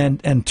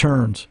 and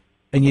turns.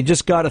 And you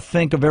just got to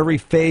think of every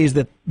phase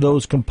that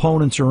those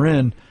components are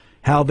in,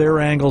 how their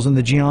angles and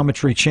the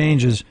geometry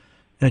changes,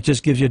 And it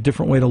just gives you a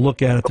different way to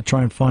look at it to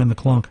try and find the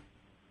clunk.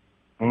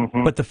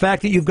 Mm-hmm. But the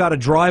fact that you've got a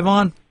drive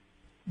on,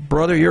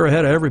 brother, you're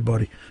ahead of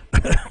everybody.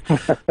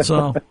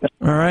 So,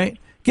 all right.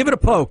 Give it a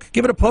poke.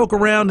 Give it a poke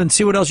around and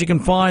see what else you can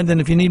find.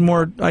 And if you need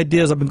more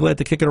ideas, I've been glad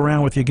to kick it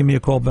around with you. Give me a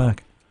call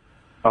back.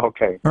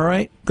 Okay. All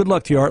right. Good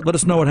luck to you, Art. Let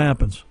us know what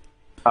happens.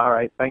 All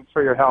right. Thanks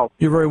for your help.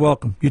 You're very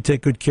welcome. You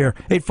take good care.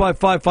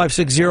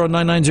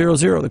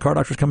 855-560-9900. The Car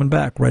Doctor's coming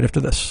back right after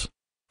this.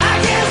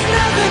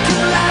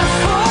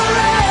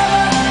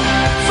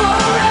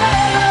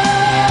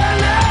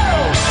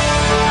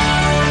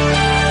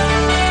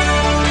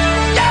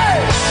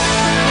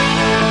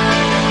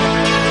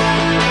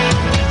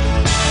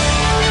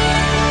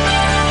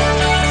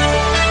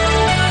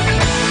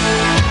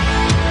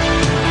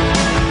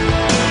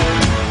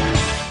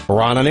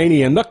 Ron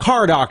Ananian, The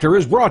Car Doctor,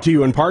 is brought to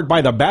you in part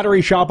by The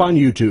Battery Shop on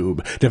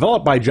YouTube.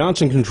 Developed by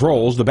Johnson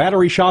Controls, The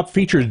Battery Shop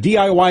features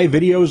DIY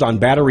videos on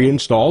battery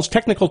installs,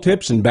 technical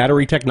tips, and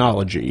battery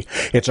technology.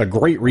 It's a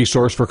great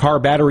resource for car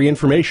battery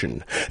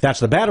information. That's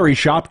The Battery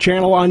Shop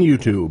channel on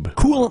YouTube.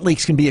 Coolant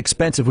leaks can be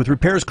expensive, with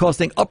repairs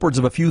costing upwards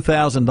of a few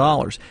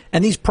 $1,000s.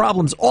 And these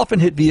problems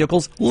often hit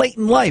vehicles late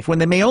in life when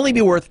they may only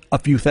be worth a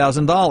few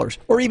 $1,000s,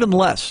 or even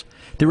less.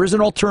 There is an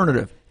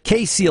alternative.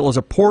 K-Seal is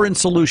a pour-in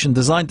solution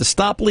designed to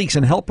stop leaks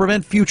and help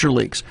prevent future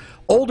leaks.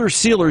 Older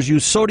sealers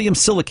use sodium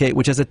silicate,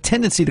 which has a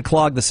tendency to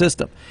clog the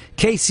system.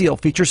 K-Seal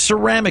features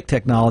ceramic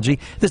technology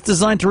that's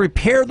designed to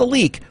repair the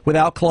leak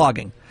without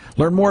clogging.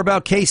 Learn more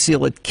about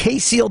K-Seal at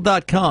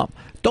kseal.com.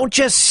 Don't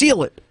just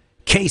seal it.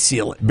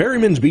 K-Seal it.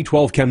 Berryman's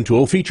B12 Chem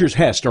Tool features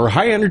HEST, or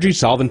high-energy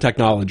solvent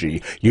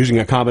technology. Using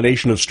a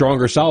combination of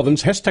stronger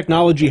solvents, HEST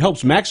technology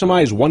helps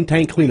maximize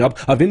one-tank cleanup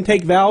of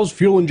intake valves,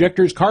 fuel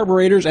injectors,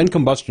 carburetors, and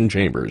combustion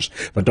chambers.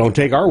 But don't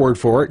take our word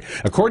for it.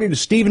 According to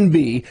Stephen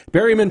B.,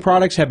 Berryman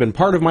products have been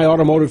part of my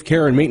automotive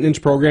care and maintenance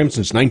program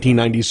since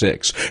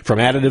 1996. From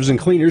additives and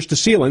cleaners to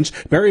sealants,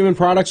 Berryman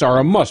products are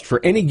a must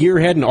for any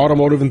gearhead and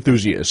automotive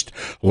enthusiast.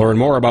 Learn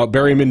more about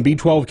Berryman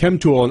B12 Chem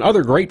Tool and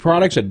other great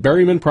products at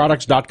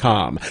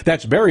berrymanproducts.com.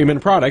 That's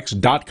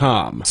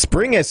berrymanproducts.com.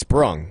 Spring has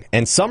sprung,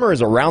 and summer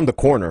is around the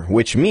corner,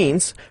 which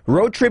means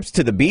road trips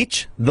to the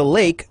beach, the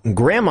lake,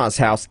 grandma's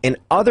house, and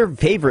other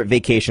favorite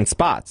vacation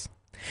spots.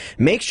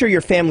 Make sure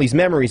your family's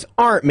memories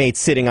aren't made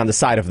sitting on the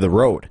side of the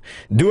road.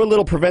 Do a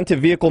little preventive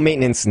vehicle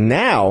maintenance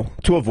now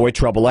to avoid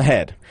trouble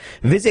ahead.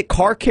 Visit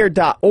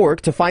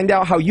carcare.org to find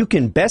out how you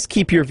can best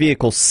keep your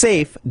vehicle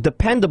safe,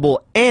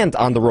 dependable, and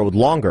on the road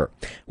longer.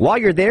 While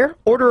you're there,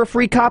 order a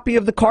free copy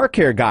of the Car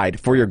Care Guide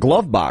for your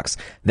glove box.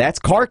 That's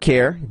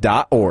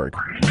carcare.org.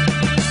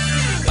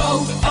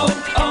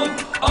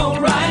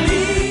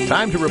 O'Reilly.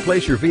 Time to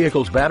replace your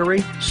vehicle's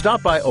battery?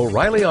 Stop by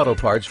O'Reilly Auto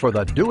Parts for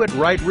the Do It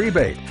Right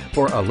rebate.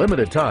 For a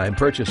limited time,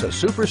 purchase a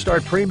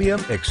Superstart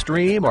Premium,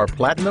 Extreme, or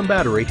Platinum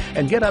battery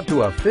and get up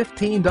to a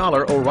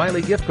 $15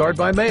 O'Reilly gift card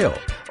by mail.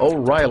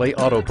 O'Reilly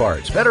Auto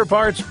Parts. Better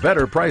parts,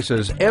 better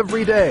prices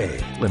every day.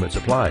 Limit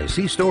supply.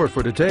 See store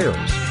for details.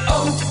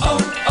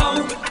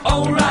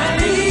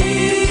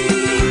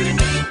 O'Reilly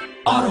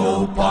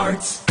Auto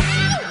Parts.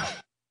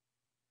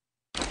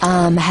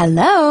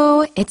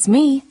 Hello, it's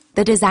me,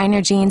 the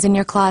designer jeans in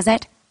your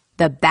closet,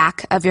 the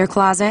back of your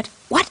closet.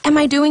 What am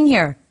I doing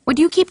here? Would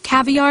you keep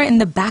caviar in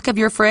the back of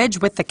your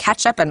fridge with the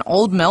ketchup and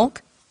old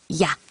milk?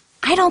 Yeah,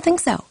 I don't think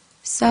so.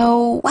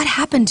 So, what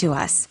happened to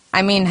us?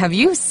 I mean, have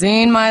you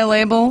seen my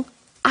label?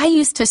 I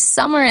used to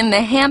summer in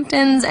the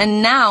Hamptons,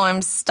 and now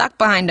I'm stuck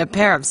behind a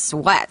pair of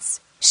sweats.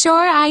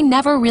 Sure, I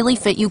never really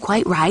fit you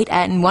quite right,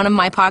 and one of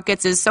my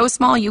pockets is so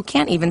small you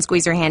can't even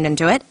squeeze your hand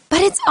into it.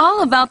 But it's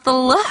all about the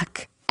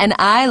look. And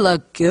I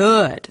look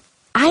good.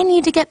 I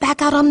need to get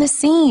back out on the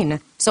scene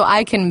so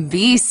I can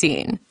be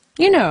seen.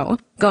 You know,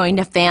 going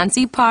to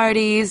fancy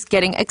parties,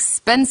 getting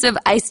expensive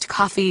iced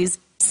coffees,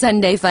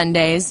 Sunday fun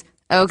days,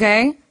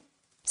 okay?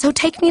 So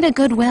take me to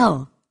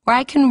Goodwill, where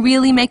I can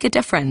really make a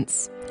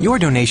difference. Your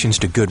donations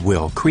to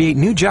Goodwill create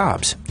new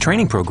jobs,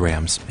 training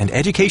programs, and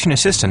education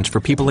assistance for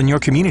people in your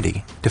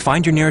community. To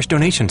find your nearest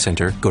donation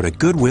center, go to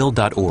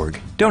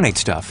goodwill.org. Donate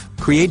stuff.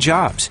 Create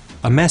jobs.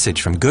 A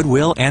message from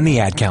Goodwill and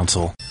the Ad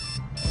Council.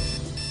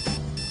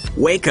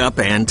 Wake up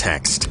and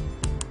text.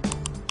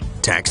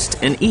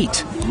 Text and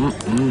eat.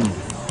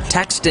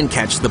 Text and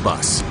catch the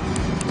bus.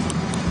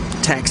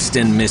 Text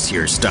and miss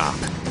your stop.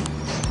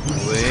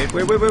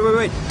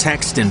 Wait.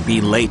 Text and be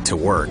late to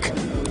work.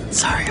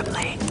 Sorry, I'm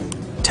late.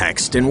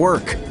 Text and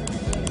work.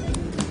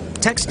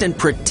 Text and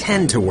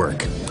pretend to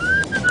work.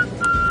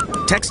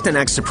 Text and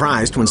act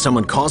surprised when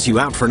someone calls you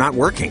out for not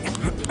working.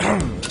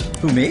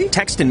 Who, me?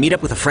 Text and meet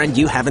up with a friend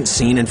you haven't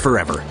seen in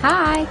forever.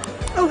 Hi.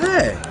 Oh,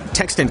 hey.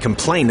 Text and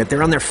complain that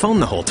they're on their phone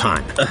the whole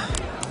time.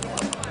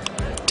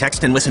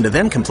 Text and listen to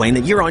them complain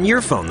that you're on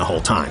your phone the whole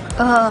time.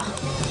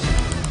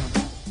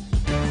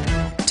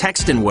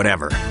 Text and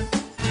whatever.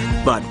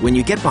 But when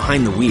you get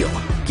behind the wheel,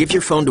 give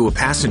your phone to a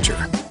passenger.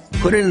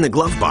 Put it in the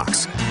glove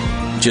box.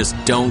 Just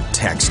don't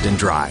text and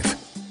drive.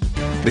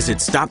 Visit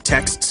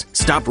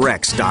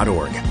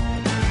StopTextsStopWrecks.org.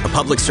 A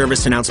public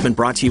service announcement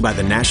brought to you by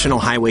the National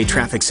Highway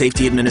Traffic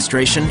Safety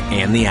Administration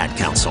and the Ad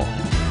Council.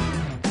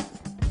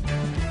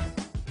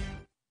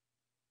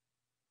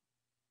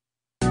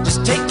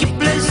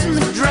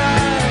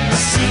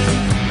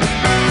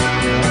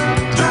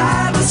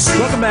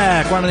 Welcome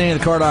back. Ron and Andy,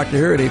 the Car Doctor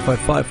here at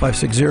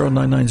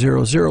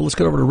 855-560-9900. Let's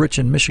get over to Rich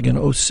in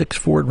Michigan, 06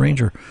 Ford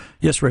Ranger.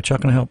 Yes, Rich, how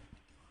can I help?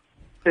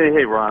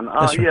 Hey, Ron.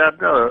 Yes, sir. Yeah, I've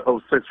got a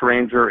 06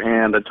 Ranger,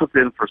 and I took it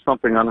in for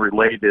something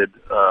unrelated,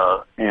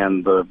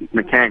 and the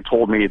mechanic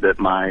told me that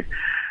my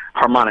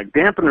harmonic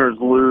dampener is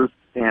loose,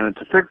 and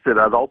to fix it,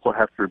 I'd also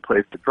have to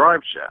replace the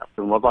drive shaft.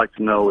 And what I'd like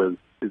to know is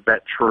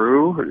that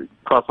true? It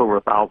costs over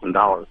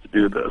 $1,000 to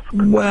do this.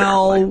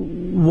 Well,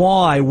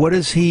 why? What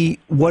is he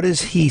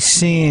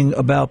seeing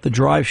about the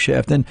drive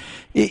shaft? And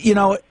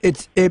it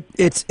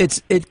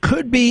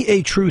could be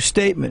a true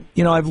statement.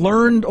 I've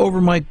learned over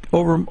my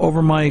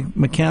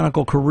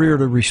mechanical career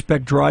to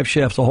respect drive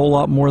shafts a whole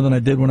lot more than I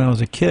did when I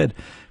was a kid,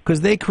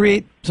 because they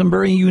create some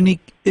very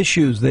unique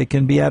issues. They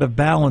can be out of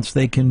balance.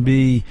 They can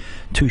be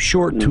too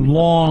short, too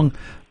long.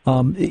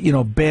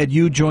 Bad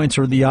U-joints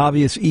are the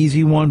obvious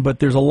easy one, but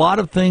there's a lot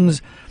of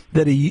things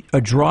that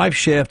a drive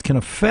shaft can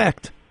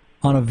affect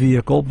on a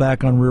vehicle,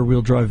 back on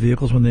rear-wheel drive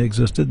vehicles when they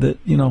existed, that,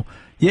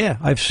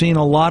 I've seen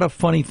a lot of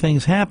funny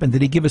things happen.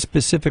 Did he give a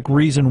specific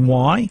reason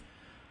why?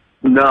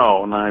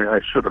 No, and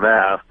I should have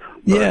asked.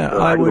 But,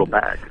 I would go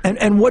back.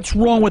 And what's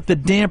wrong with the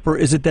damper?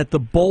 Is it that the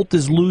bolt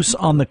is loose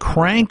on the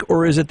crank,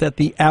 or is it that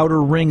the outer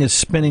ring is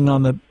spinning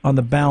on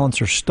the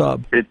balancer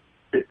stub?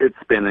 It's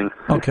spinning.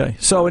 Okay,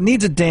 so it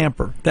needs a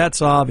damper.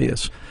 That's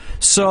obvious.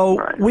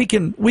 So we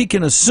can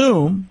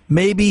assume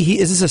maybe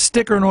is this a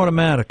stick or an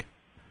automatic?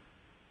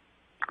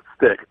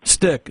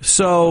 Stick.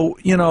 So,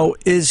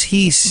 is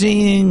he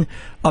seeing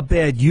a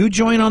bad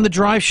U-joint on the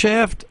drive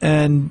shaft,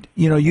 and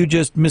you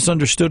just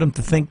misunderstood him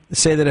to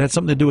say that it had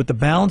something to do with the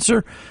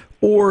balancer,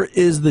 or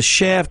is the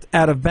shaft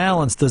out of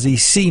balance? Does he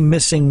see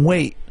missing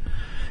weight?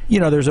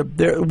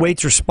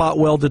 Weights are spot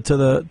welded to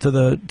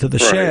the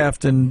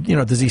shaft, and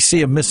does he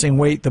see a missing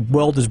weight? The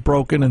weld is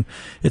broken and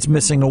it's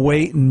missing a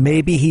weight, and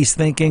maybe he's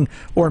thinking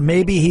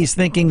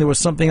there was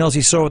something else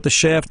he saw with the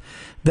shaft,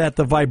 that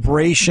the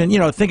vibration.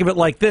 Think of it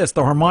like this: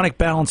 the harmonic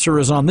balancer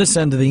is on this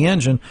end of the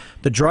engine,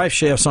 the drive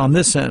shaft's on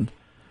this end.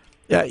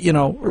 What's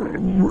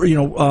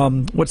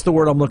the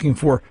word I'm looking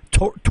for?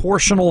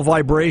 Torsional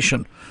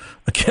vibration.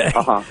 Okay.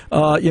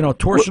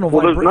 Torsional vibration.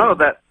 There's none of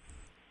that.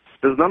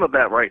 There's none of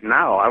that right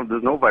now.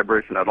 There's no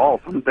vibration at all.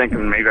 So I'm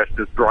thinking maybe I should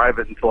just drive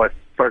it until I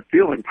start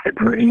feeling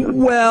vibration.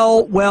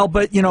 Well,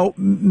 but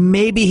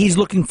maybe he's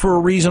looking for a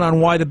reason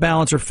on why the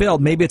balancer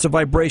failed. Maybe it's a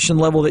vibration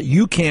level that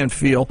you can't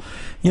feel.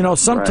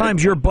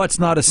 Sometimes your butt's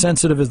not as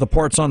sensitive as the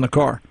parts on the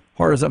car.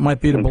 Hard as that might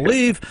be to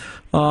believe,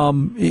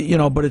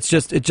 but it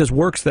just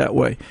works that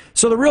way.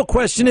 So the real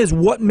question is,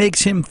 what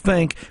makes him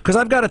think? Because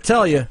I've got to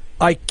tell you,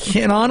 I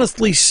can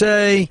honestly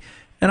say.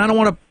 And I don't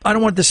want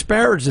to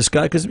disparage this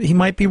guy, because he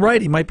might be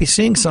right. He might be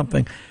seeing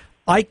something.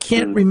 I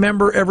can't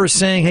remember ever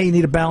saying, "Hey, you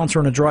need a balancer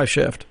and a drive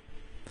shaft."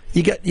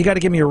 You got to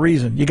give me a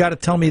reason. You got to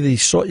tell me that he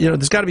saw.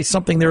 There's got to be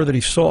something there that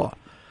he saw.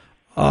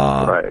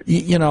 I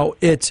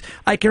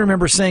can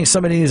remember saying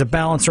somebody needs a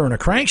balancer and a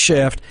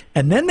crankshaft,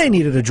 and then they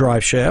needed a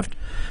drive shaft.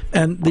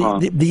 And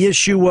the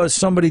issue was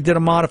somebody did a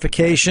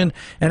modification.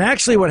 And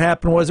actually, what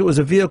happened was it was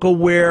a vehicle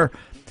where,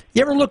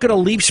 you ever look at a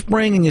leaf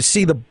spring and you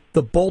see the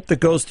bolt that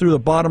goes through the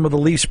bottom of the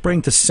leaf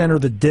spring to center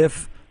the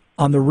diff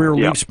on the rear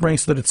leaf spring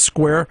so that it's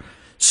square?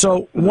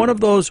 So one of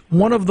those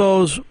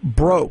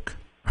broke.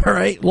 All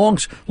right, long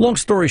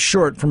story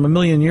short, from a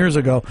million years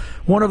ago,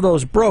 one of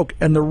those broke,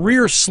 and the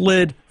rear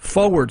slid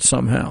forward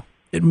somehow.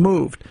 It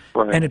moved,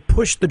 and it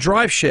pushed the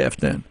drive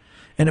shaft in.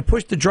 And it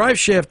pushed the drive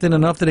shaft in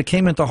enough that it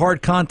came into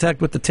hard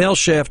contact with the tail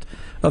shaft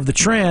of the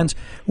trans,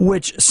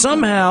 which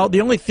somehow,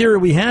 the only theory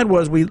we had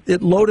was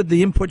it loaded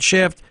the output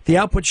shaft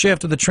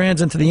of the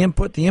trans into the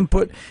input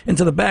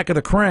into the back of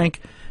the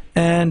crank,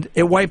 and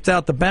it wiped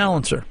out the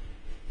balancer.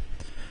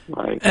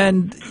 Right.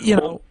 And,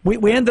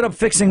 we ended up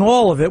fixing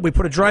all of it. We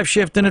put a drive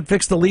shaft in it,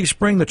 fixed the leaf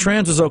spring, the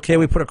trans was okay.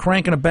 We put a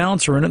crank and a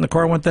balancer in it, and the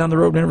car went down the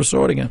road and never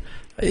saw it again.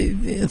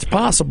 It's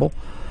possible.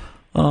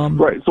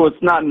 Right, so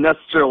it's not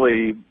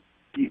necessarily...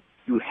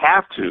 You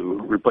have to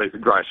replace the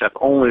drive shaft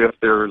only if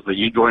there's a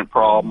U-joint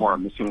problem or a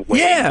missing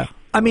weight. Yeah.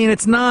 I mean,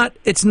 it's not,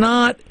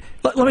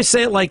 let me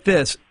say it like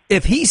this.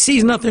 If he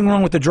sees nothing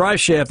wrong with the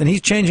drive shaft and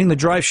he's changing the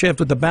drive shaft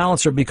with the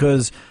balancer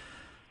because,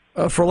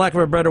 for lack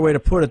of a better way to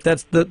put it,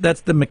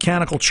 that's the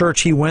mechanical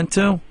church he went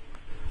to,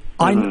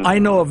 I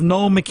know of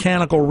no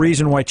mechanical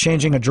reason why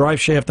changing a drive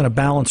shaft and a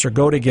balancer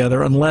go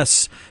together,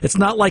 unless it's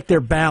not like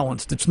they're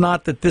balanced. It's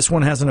not that this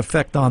one has an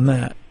effect on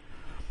that.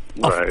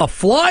 Right. A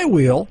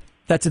flywheel...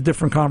 That's a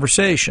different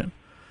conversation.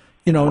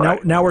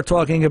 Now we're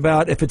talking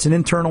about if it's an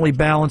internally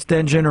balanced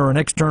engine or an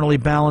externally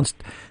balanced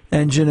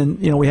engine,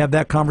 and we have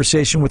that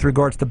conversation with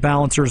regards to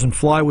balancers and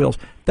flywheels.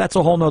 That's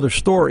a whole other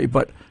story.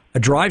 But a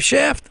drive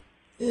shaft,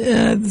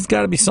 there's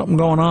got to be something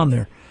going on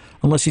there,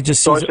 unless he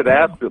just. So I should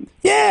ask him.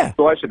 Yeah.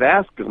 So I should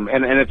ask him,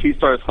 and if he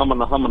starts humming,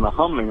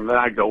 then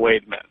I go,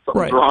 wait a minute,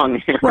 something's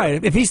wrong here.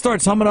 Right. If he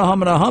starts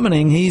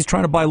humming, he's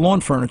trying to buy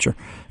lawn furniture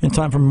in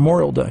time for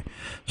Memorial Day.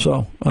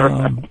 So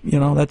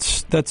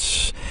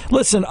that's.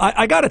 Listen,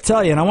 I got to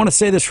tell you, and I want to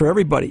say this for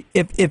everybody: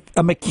 if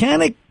a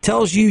mechanic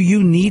tells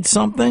you need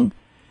something,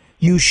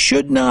 you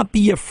should not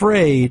be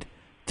afraid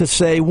to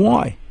say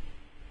why.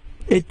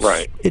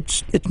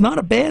 It's not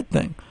a bad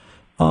thing.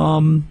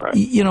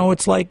 You know,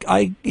 it's like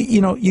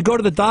you go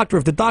to the doctor.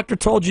 If the doctor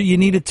told you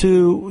needed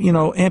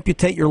to,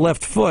 amputate your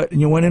left foot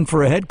and you went in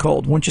for a head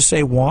cold, wouldn't you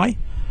say why?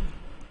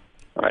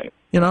 Right.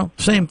 You know,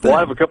 same thing. Well,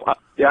 I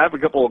have a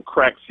couple of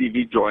cracked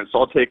CV joints,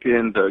 so I'll take it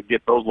in to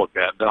get those looked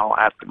at. Then I'll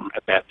ask them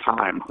at that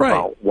time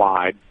about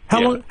why.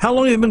 How long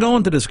have you been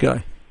going to this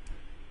guy?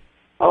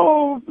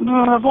 Oh,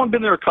 I've only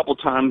been there a couple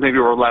times, maybe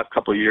over the last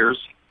couple of years.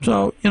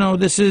 So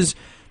this is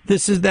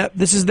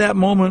that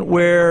moment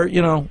where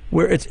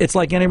where it's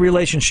like any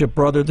relationship,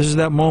 brother. This is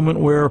that moment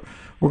where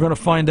we're going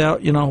to find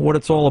out what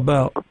it's all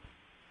about.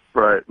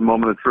 Right,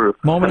 moment of truth.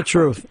 Moment of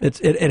truth.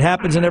 It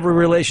happens in every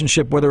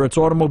relationship, whether it's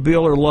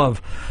automobile or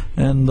love,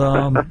 and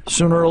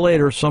sooner or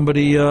later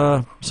somebody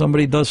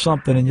does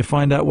something, and you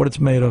find out what it's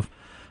made of.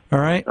 All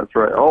right. That's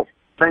right. Oh,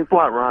 thanks a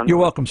lot, Ron. You're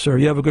welcome, sir.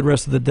 You have a good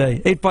rest of the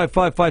day.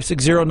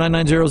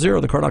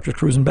 855-560-9900. The Car Doctor's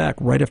cruising back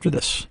right after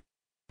this.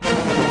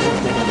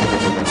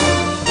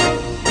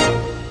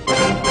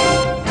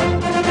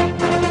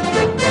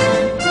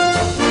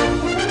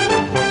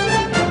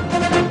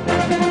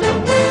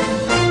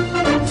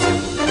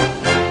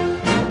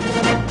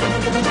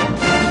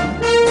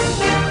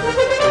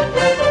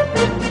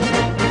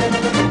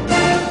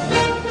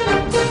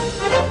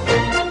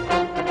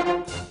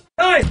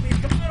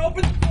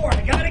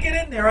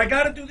 I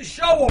got to do the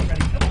show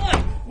already. Come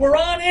on. We're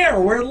on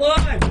air. We're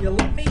live. You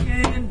let me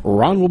in.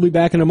 Ron will be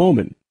back in a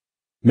moment.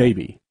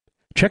 Maybe.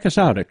 Check us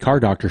out at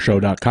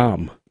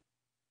cardoctorshow.com.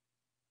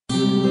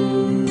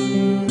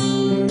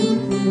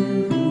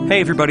 Hey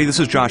everybody, this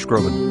is Josh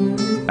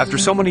Groban. After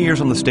so many years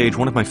on the stage,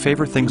 one of my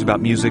favorite things about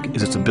music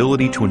is its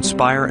ability to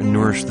inspire and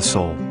nourish the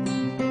soul.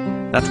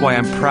 That's why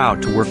I'm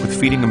proud to work with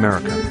Feeding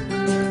America,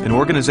 an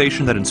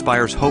organization that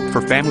inspires hope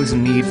for families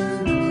in need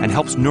and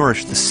helps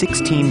nourish the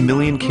 16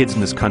 million kids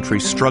in this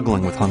country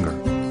struggling with hunger.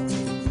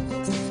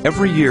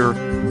 Every year,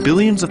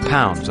 billions of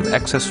pounds of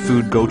excess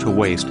food go to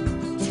waste,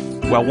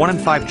 while 1 in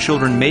 5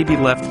 children may be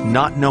left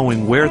not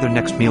knowing where their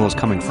next meal is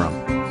coming from,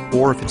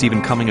 or if it's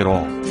even coming at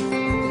all.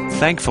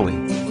 Thankfully,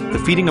 the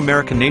Feeding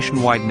America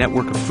nationwide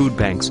network of food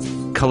banks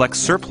collects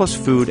surplus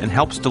food and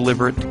helps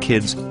deliver it to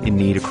kids in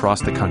need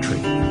across the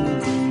country.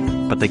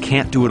 But they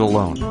can't do it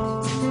alone.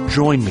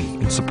 Join me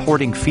in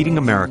supporting Feeding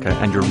America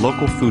and your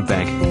local food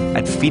bank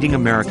at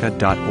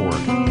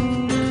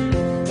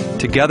feedingamerica.org.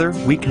 Together,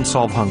 we can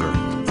solve hunger.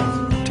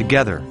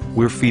 Together,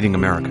 we're Feeding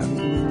America.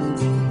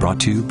 Brought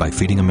to you by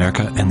Feeding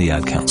America and the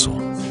Ad Council.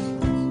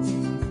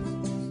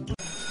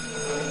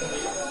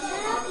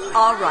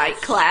 All right,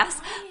 class.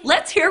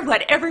 Let's hear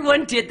what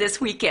everyone did this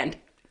weekend.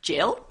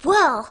 Jill?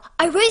 Well,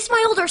 I raced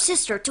my older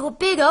sister to a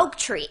big oak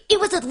tree. It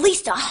was at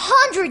least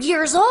 100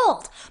 years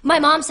old. My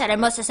mom said I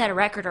must have set a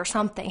record or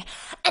something.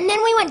 And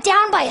then we went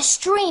down by a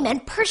stream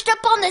and perched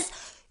up on this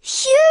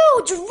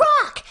huge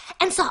rock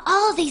and saw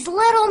all these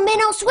little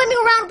minnows swimming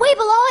around way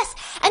below us.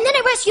 And then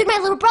I rescued my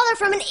little brother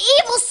from an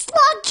evil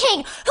slug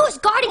king who was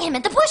guarding him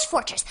at the bush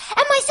fortress.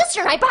 And my sister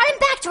and I brought him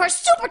back to our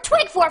super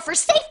twig fort for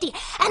safety.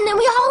 And then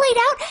we all laid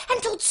out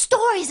and told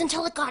stories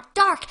until it got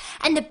dark.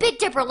 And the Big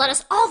Dipper led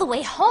us all the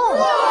way home.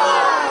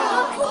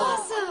 Wow.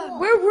 Awesome.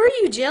 Where were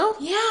you, Jill?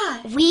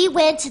 Yeah. We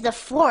went to the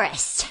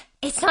forest.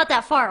 It's not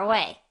that far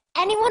away.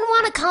 Anyone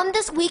want to come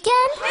this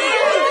weekend?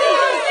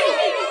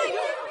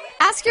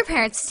 Ask your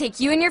parents to take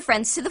you and your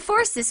friends to the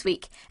forest this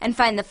week and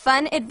find the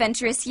fun,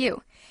 adventurous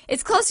you.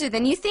 It's closer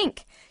than you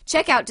think.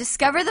 Check out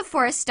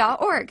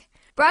discovertheforest.org.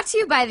 Brought to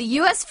you by the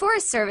U.S.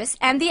 Forest Service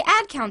and the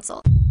Ad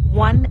Council.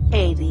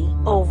 180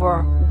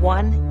 over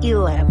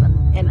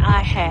 111, and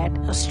I had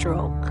a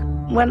stroke.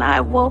 When I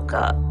woke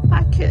up,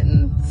 I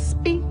couldn't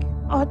speak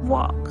or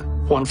walk.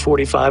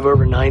 145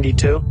 over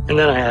 92, and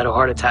then I had a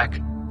heart attack.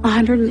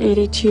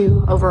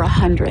 182 over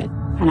 100,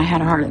 and I had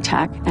a heart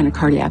attack and a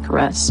cardiac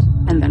arrest,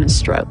 and then a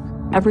stroke.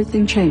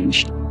 Everything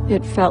changed.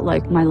 It felt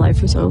like my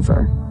life was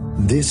over.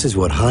 This is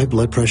what high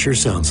blood pressure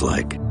sounds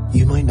like.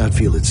 You might not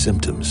feel its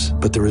symptoms,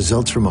 but the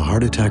results from a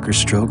heart attack or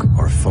stroke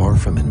are far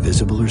from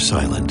invisible or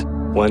silent.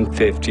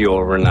 150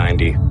 over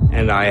 90,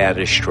 and I had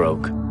a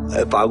stroke.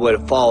 If I would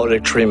have followed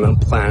a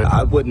treatment plan,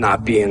 I would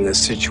not be in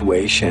this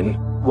situation.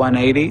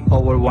 180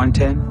 over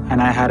 110,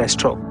 and I had a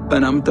stroke.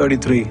 And I'm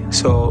 33,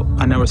 so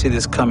I never see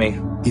this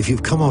coming. If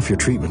you've come off your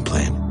treatment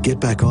plan, get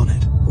back on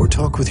it. Or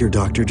talk with your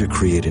doctor to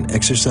create an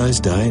exercise,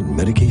 diet, and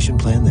medication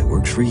plan that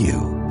works for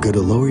you. Go to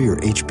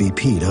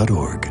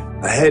loweryourhbp.org.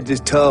 Head to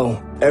toe,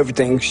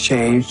 everything's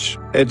changed.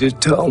 Head to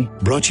toe.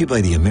 Brought to you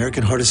by the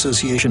American Heart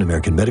Association,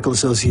 American Medical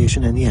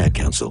Association, and the Ad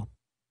Council.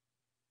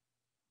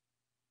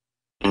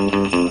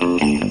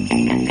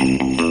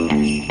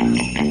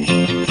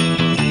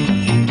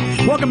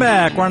 Welcome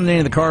back. Ron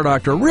Ananian, the Car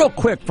Doctor. Real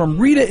quick, from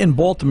Rita in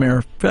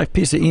Baltimore,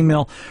 piece of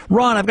email.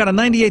 Ron, I've got a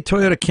 98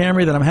 Toyota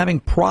Camry that I'm having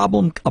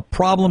a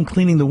problem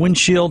cleaning the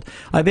windshield.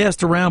 I've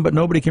asked around, but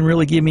nobody can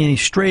really give me any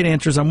straight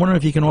answers. I'm wondering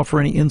if you can offer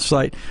any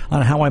insight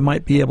on how I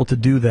might be able to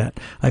do that.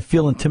 I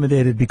feel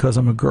intimidated because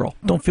I'm a girl.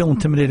 Don't feel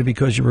intimidated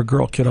because you're a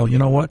girl, kiddo. You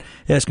know what?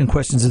 Asking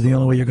questions is the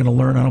only way you're going to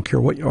learn. I don't care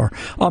what you are.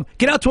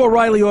 Get out to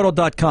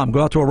O'ReillyAuto.com.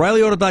 Go out to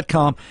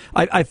O'ReillyAuto.com.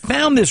 I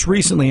found this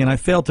recently, and I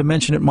failed to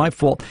mention it. My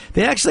fault.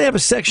 They actually have a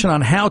section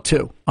on how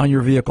to on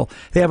your vehicle.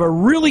 They have a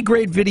really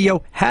great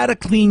video, how to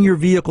clean your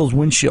vehicle's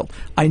windshield.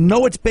 I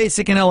know it's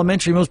basic and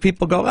elementary. Most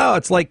people go, oh,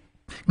 it's like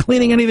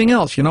cleaning anything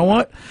else. You know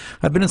what?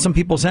 I've been in some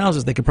people's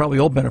houses. They could probably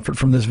all benefit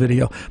from this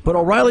video. But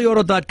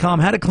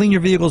O'ReillyAuto.com, how to clean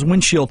your vehicle's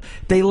windshield.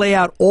 They lay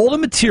out all the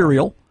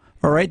material.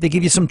 All right, they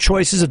give you some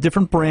choices of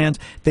different brands.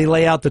 They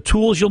lay out the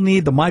tools you'll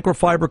need, the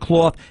microfiber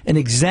cloth, an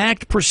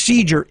exact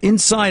procedure,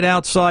 inside,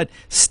 outside,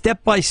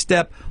 step by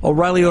step.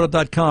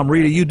 O'ReillyAuto.com.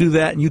 Rita, you do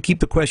that, and you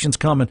keep the questions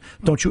coming.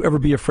 Don't you ever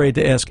be afraid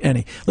to ask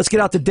any. Let's get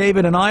out to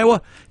David in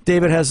Iowa.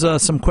 David has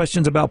some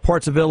questions about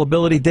parts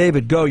availability.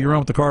 David, go. You're on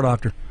with the Car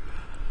Doctor.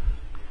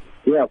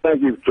 Yeah,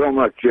 thank you so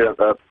much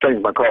for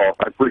taking my call.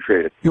 I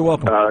appreciate it. You're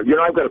welcome.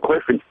 I've got a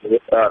question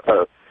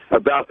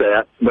about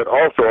that, but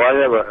also I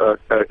have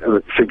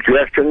a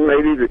suggestion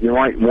maybe that you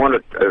might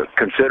want to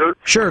consider.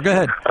 Sure, go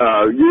ahead.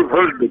 You've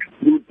heard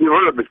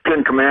of the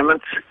 10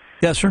 Commandments?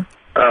 Yes, sir.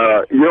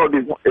 It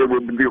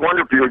would be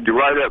wonderful if you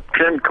write up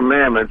 10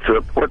 Commandments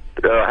of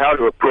how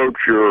to approach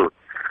your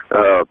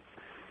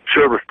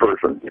service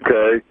person,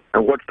 okay,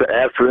 and what to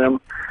ask them.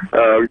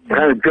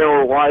 Kind of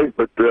generalize,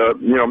 but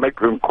make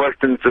them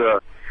questions so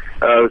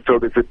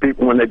that the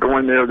people, when they go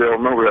in there, they'll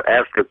remember to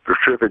ask a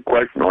specific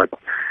question like,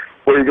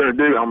 what are you going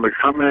to do? How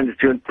many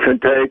minutes you can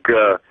take?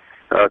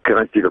 Can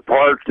I see the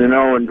parts? And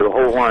the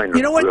whole line.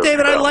 You know what,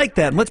 David? I like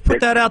that. Let's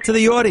put that out to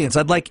the audience.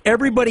 I'd like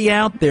everybody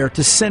out there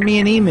to send me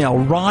an email,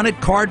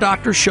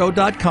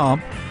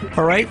 ron@cardoctorshow.com.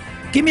 All right?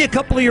 Give me a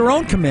couple of your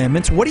own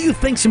commandments. What do you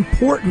think's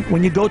important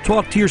when you go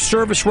talk to your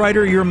service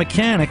writer or your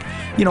mechanic?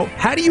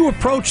 How do you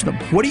approach them?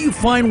 What do you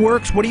find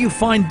works? What do you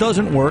find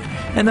doesn't work?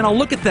 And then I'll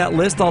look at that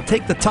list. I'll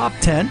take the top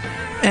 10.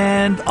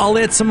 And I'll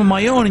add some of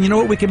my own. And you know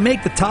what? We can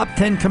make the top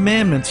 10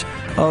 commandments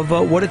of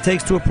what it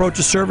takes to approach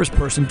a service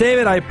person.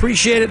 David, I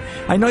appreciate it.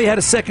 I know you had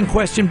a second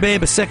question,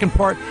 babe, a second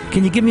part.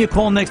 Can you give me a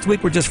call next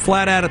week? We're just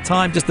flat out of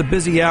time, just a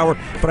busy hour.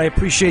 But I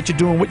appreciate you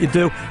doing what you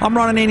do. I'm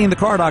Ron Ananian, the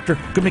Car Doctor.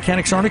 Good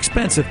mechanics aren't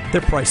expensive. They're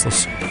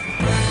priceless.